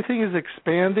like everything is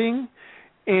expanding,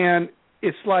 and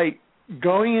it's like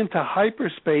going into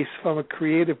hyperspace from a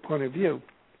creative point of view.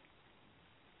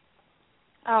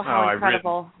 Oh, how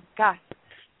incredible! Gosh,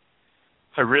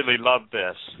 I really love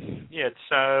this. It's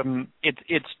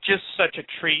just such a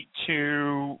treat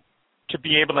to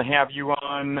be able to have you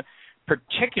on,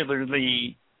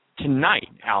 particularly tonight,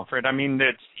 Alfred. I mean,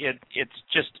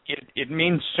 it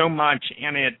means so much,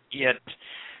 and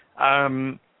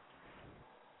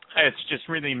it's just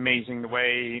really amazing the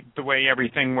way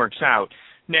everything works out.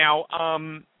 Now,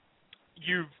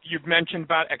 you've mentioned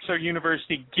about Exo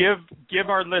University. Give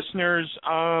our listeners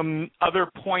other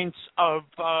points of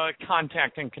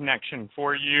contact and connection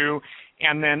for you,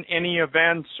 and then any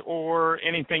events or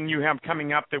anything you have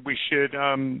coming up that we should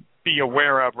be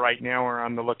aware of right now or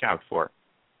on the lookout for.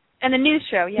 And the news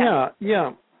show, yeah.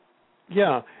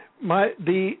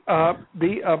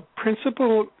 The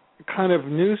principal kind of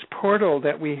news portal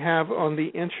that we have on the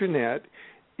internet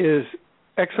is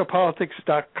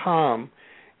exopolitics.com,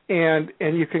 and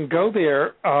you can go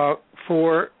there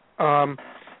for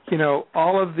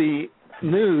all of the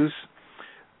news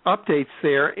updates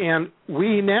there. And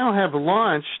we now have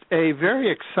launched a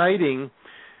very exciting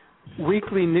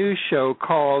weekly news show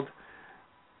called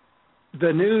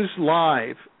The News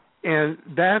Live, and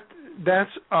that's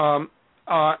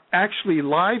actually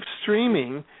live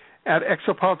streaming at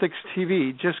Exopolitics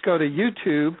TV. Just go to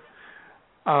YouTube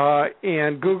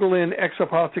and Google in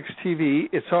Exopolitics TV.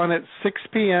 It's on at 6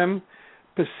 p.m.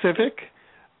 Pacific,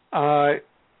 9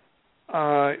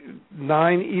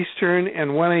 Eastern,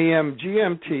 and 1 a.m.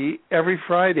 GMT every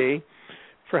Friday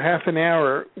for half an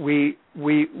hour. We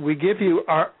give you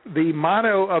the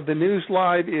motto of the News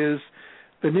Live is,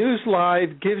 the News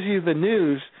Live gives you the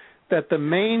news that the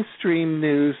mainstream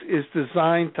news is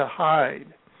designed to hide.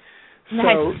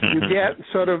 So you get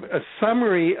sort of a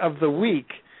summary of the week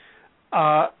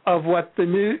of what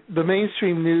the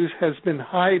mainstream news has been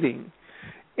hiding.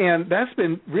 And that's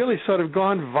been really sort of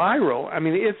gone viral. I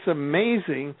mean, it's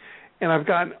amazing. And I've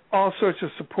gotten all sorts of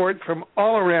support from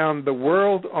all around the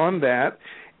world on that.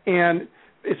 And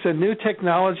it's a new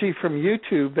technology from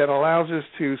YouTube that allows us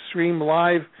to stream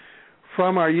live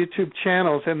from our YouTube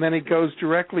channels, and then it goes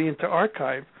directly into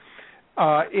archive.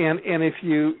 And if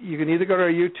you can either go to our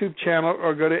YouTube channel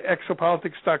or go to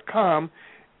exopolitics.com,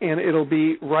 and it'll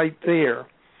be right there.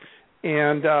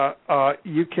 And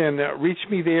you can reach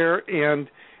me there, and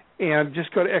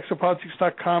just go to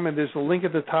exopolitics.com, and there's a link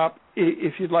at the top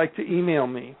if you'd like to email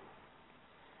me.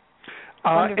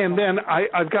 And then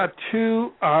I've got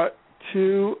two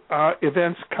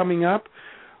events coming up.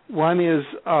 One is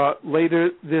later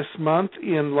this month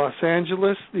in Los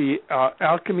Angeles, the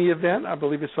Alchemy event. I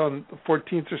believe it's on the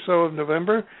 14th or so of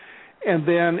November. And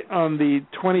then on the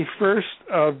 21st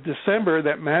of December,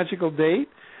 that magical date,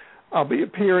 I'll be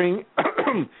appearing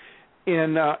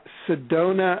in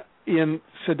Sedona,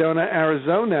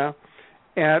 Arizona,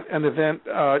 at an event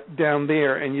down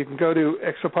there. And you can go to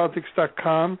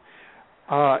exopolitics.com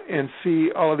and see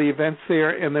all of the events there.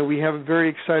 And then we have a very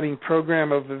exciting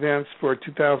program of events for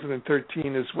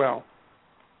 2013 as well.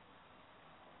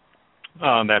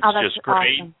 That's just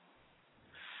great. Awesome.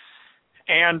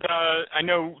 And I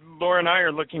know Laura and I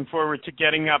are looking forward to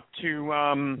getting up to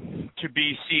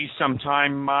BC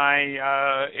sometime.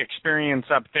 My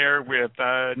experience up there with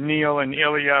Neil and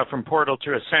Ilya from Portal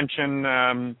to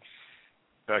Ascension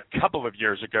a couple of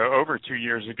years ago, over 2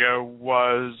 years ago,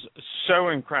 was so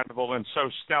incredible and so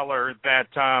stellar that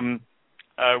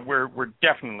we're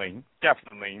definitely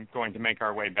going to make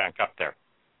our way back up there.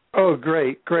 Oh,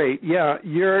 great. Yeah,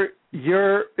 your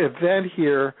event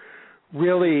here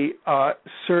really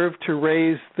served to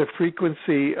raise the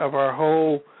frequency of our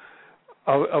whole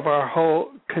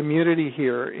community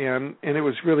here, and it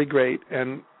was really great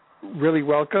and really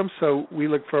welcome. So we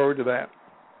look forward to that.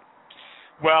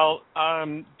 Well,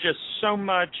 just so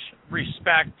much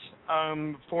respect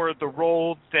for the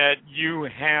role that you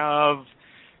have,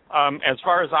 as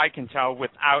far as I can tell,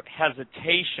 without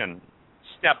hesitation,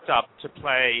 stepped up to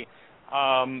play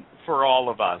for all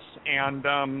of us. And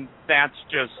that's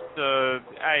just,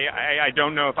 I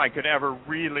don't know if I could ever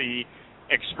really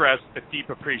express the deep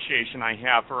appreciation I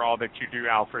have for all that you do,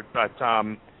 Alfred, but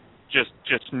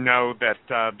just know that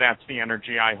that's the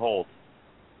energy I hold.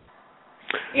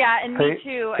 Yeah, and me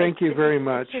too. Thank you very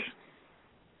much.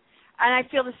 And I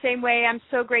feel the same way. I'm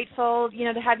so grateful,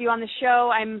 to have you on the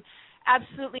show. I'm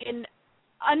absolutely and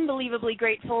unbelievably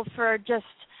grateful for just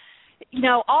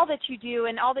all that you do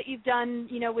and all that you've done,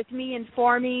 with me and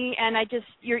for me. And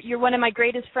you're one of my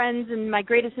greatest friends and my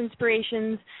greatest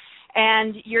inspirations.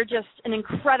 And you're just an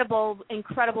incredible,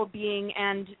 incredible being.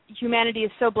 And humanity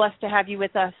is so blessed to have you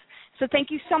with us. So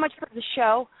thank you so much for the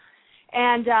show.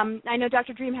 And I know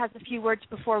Dr. Dream has a few words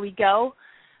before we go,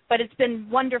 but it's been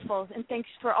wonderful. And thanks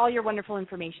for all your wonderful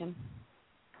information.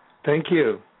 Thank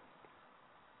you.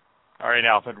 All right,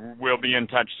 Alfred, we'll be in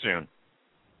touch soon.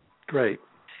 Great.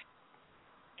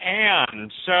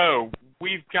 And so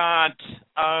we've got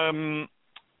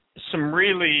some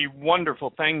really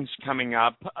wonderful things coming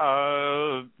up.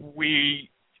 We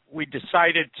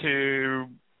decided to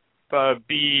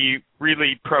be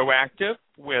really proactive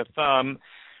with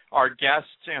our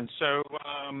guests, and so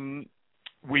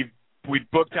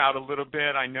we've booked out a little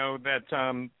bit. I know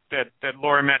that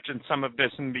Laura mentioned some of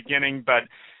this in the beginning, but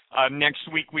next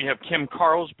week we have Kim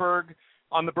Carlsberg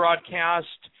on the broadcast.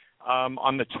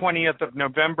 On the 20th of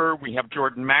November, we have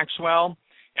Jordan Maxwell.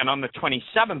 And on the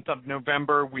 27th of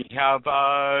November, we have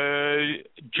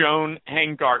Joan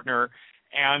Hangartner.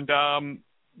 And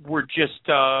we're just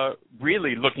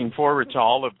really looking forward to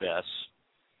all of this.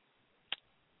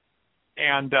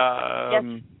 And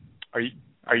yes.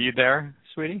 Are you there,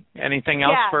 sweetie? Anything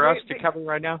else for us to cover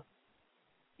right now?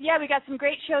 Yeah, we got some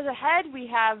great shows ahead. We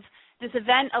have this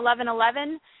event,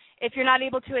 11/11. If you're not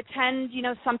able to attend,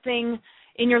 something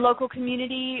in your local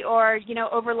community or,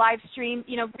 over live stream,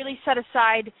 really set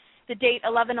aside the date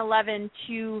 11/11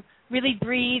 to really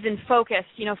breathe and focus,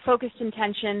 focused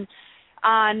intention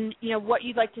on, what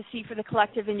you'd like to see for the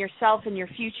collective and yourself and your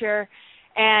future.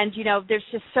 And, there's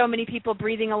just so many people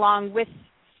breathing along with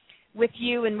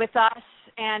you and with us,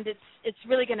 and it's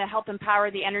really going to help empower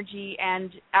the energy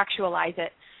and actualize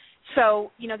it.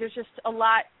 So, there's just a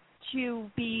lot to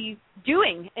be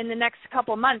doing in the next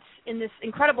couple months in this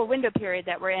incredible window period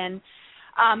that we're in.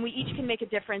 We each can make a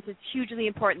difference. It's hugely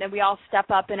important that we all step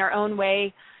up in our own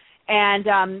way. And,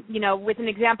 with an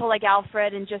example like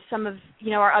Alfred and just some of,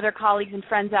 our other colleagues and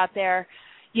friends out there,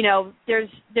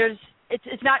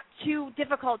 it's not too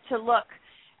difficult to look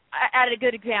at a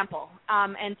good example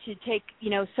and to take,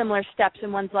 similar steps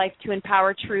in one's life to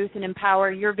empower truth and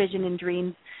empower your vision and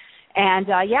dreams. And,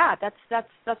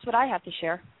 that's what I have to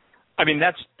share. I mean,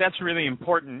 that's really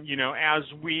important, as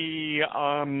we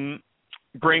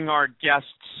bring our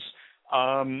guests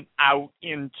out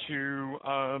into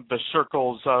the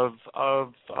circles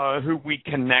of who we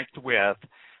connect with.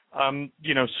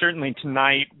 Certainly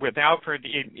tonight with Alfred,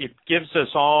 it gives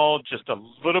us all just a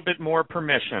little bit more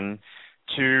permission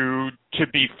to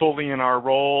be fully in our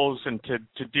roles and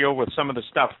to deal with some of the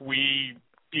stuff we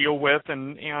deal with,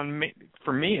 and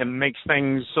for me, it makes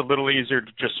things a little easier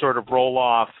to just sort of roll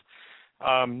off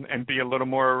and be a little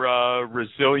more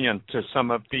resilient to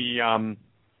some of the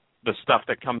stuff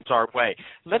that comes our way.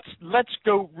 Let's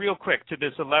go real quick to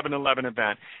this 11/11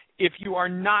 event. If you are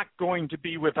not going to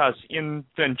be with us in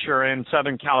Ventura in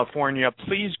Southern California,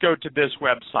 please go to this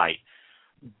website,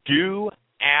 doasone.com,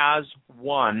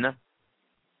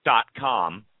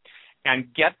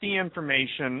 and get the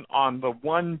information on the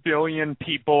 1 billion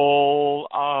people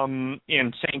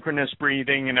in synchronous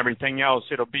breathing and everything else.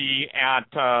 It'll be at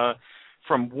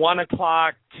from 1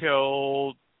 o'clock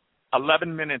till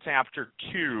 11 minutes after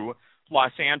 2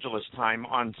 Los Angeles time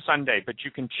on Sunday. But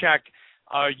you can check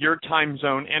your time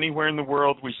zone anywhere in the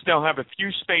world. We still have a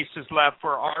few spaces left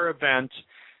for our event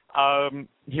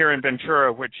here in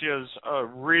Ventura, which is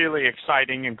really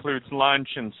exciting, includes lunch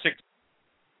and six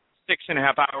and a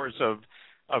half hours of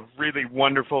really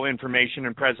wonderful information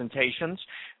and presentations.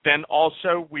 Then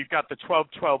also we've got the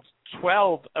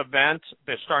 12-12-12 event,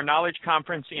 the Star Knowledge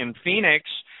Conference in Phoenix.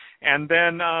 And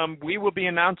then we will be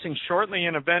announcing shortly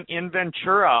an event in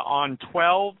Ventura on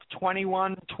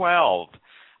 12/21/12.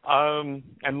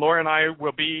 And Laura and I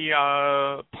will be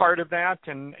part of that,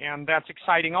 and that's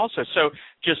exciting also. So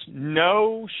just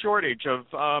no shortage of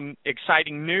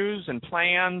exciting news and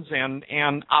plans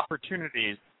and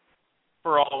opportunities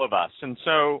for all of us. And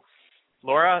so,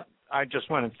 Laura, I just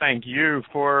want to thank you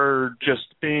for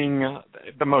just being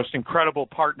the most incredible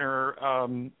partner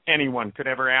anyone could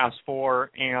ever ask for,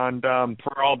 and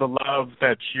for all the love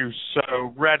that you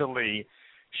so readily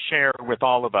share with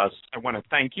all of us. I want to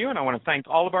thank you, and I want to thank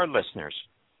all of our listeners.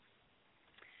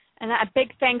 And a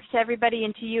big thanks to everybody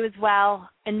and to you as well,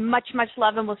 and much, much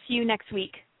love, and we'll see you next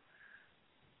week.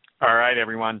 All right,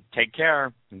 everyone. Take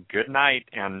care. Good night,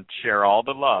 and share all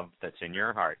the love that's in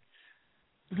your heart.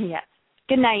 Yes.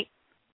 Good night.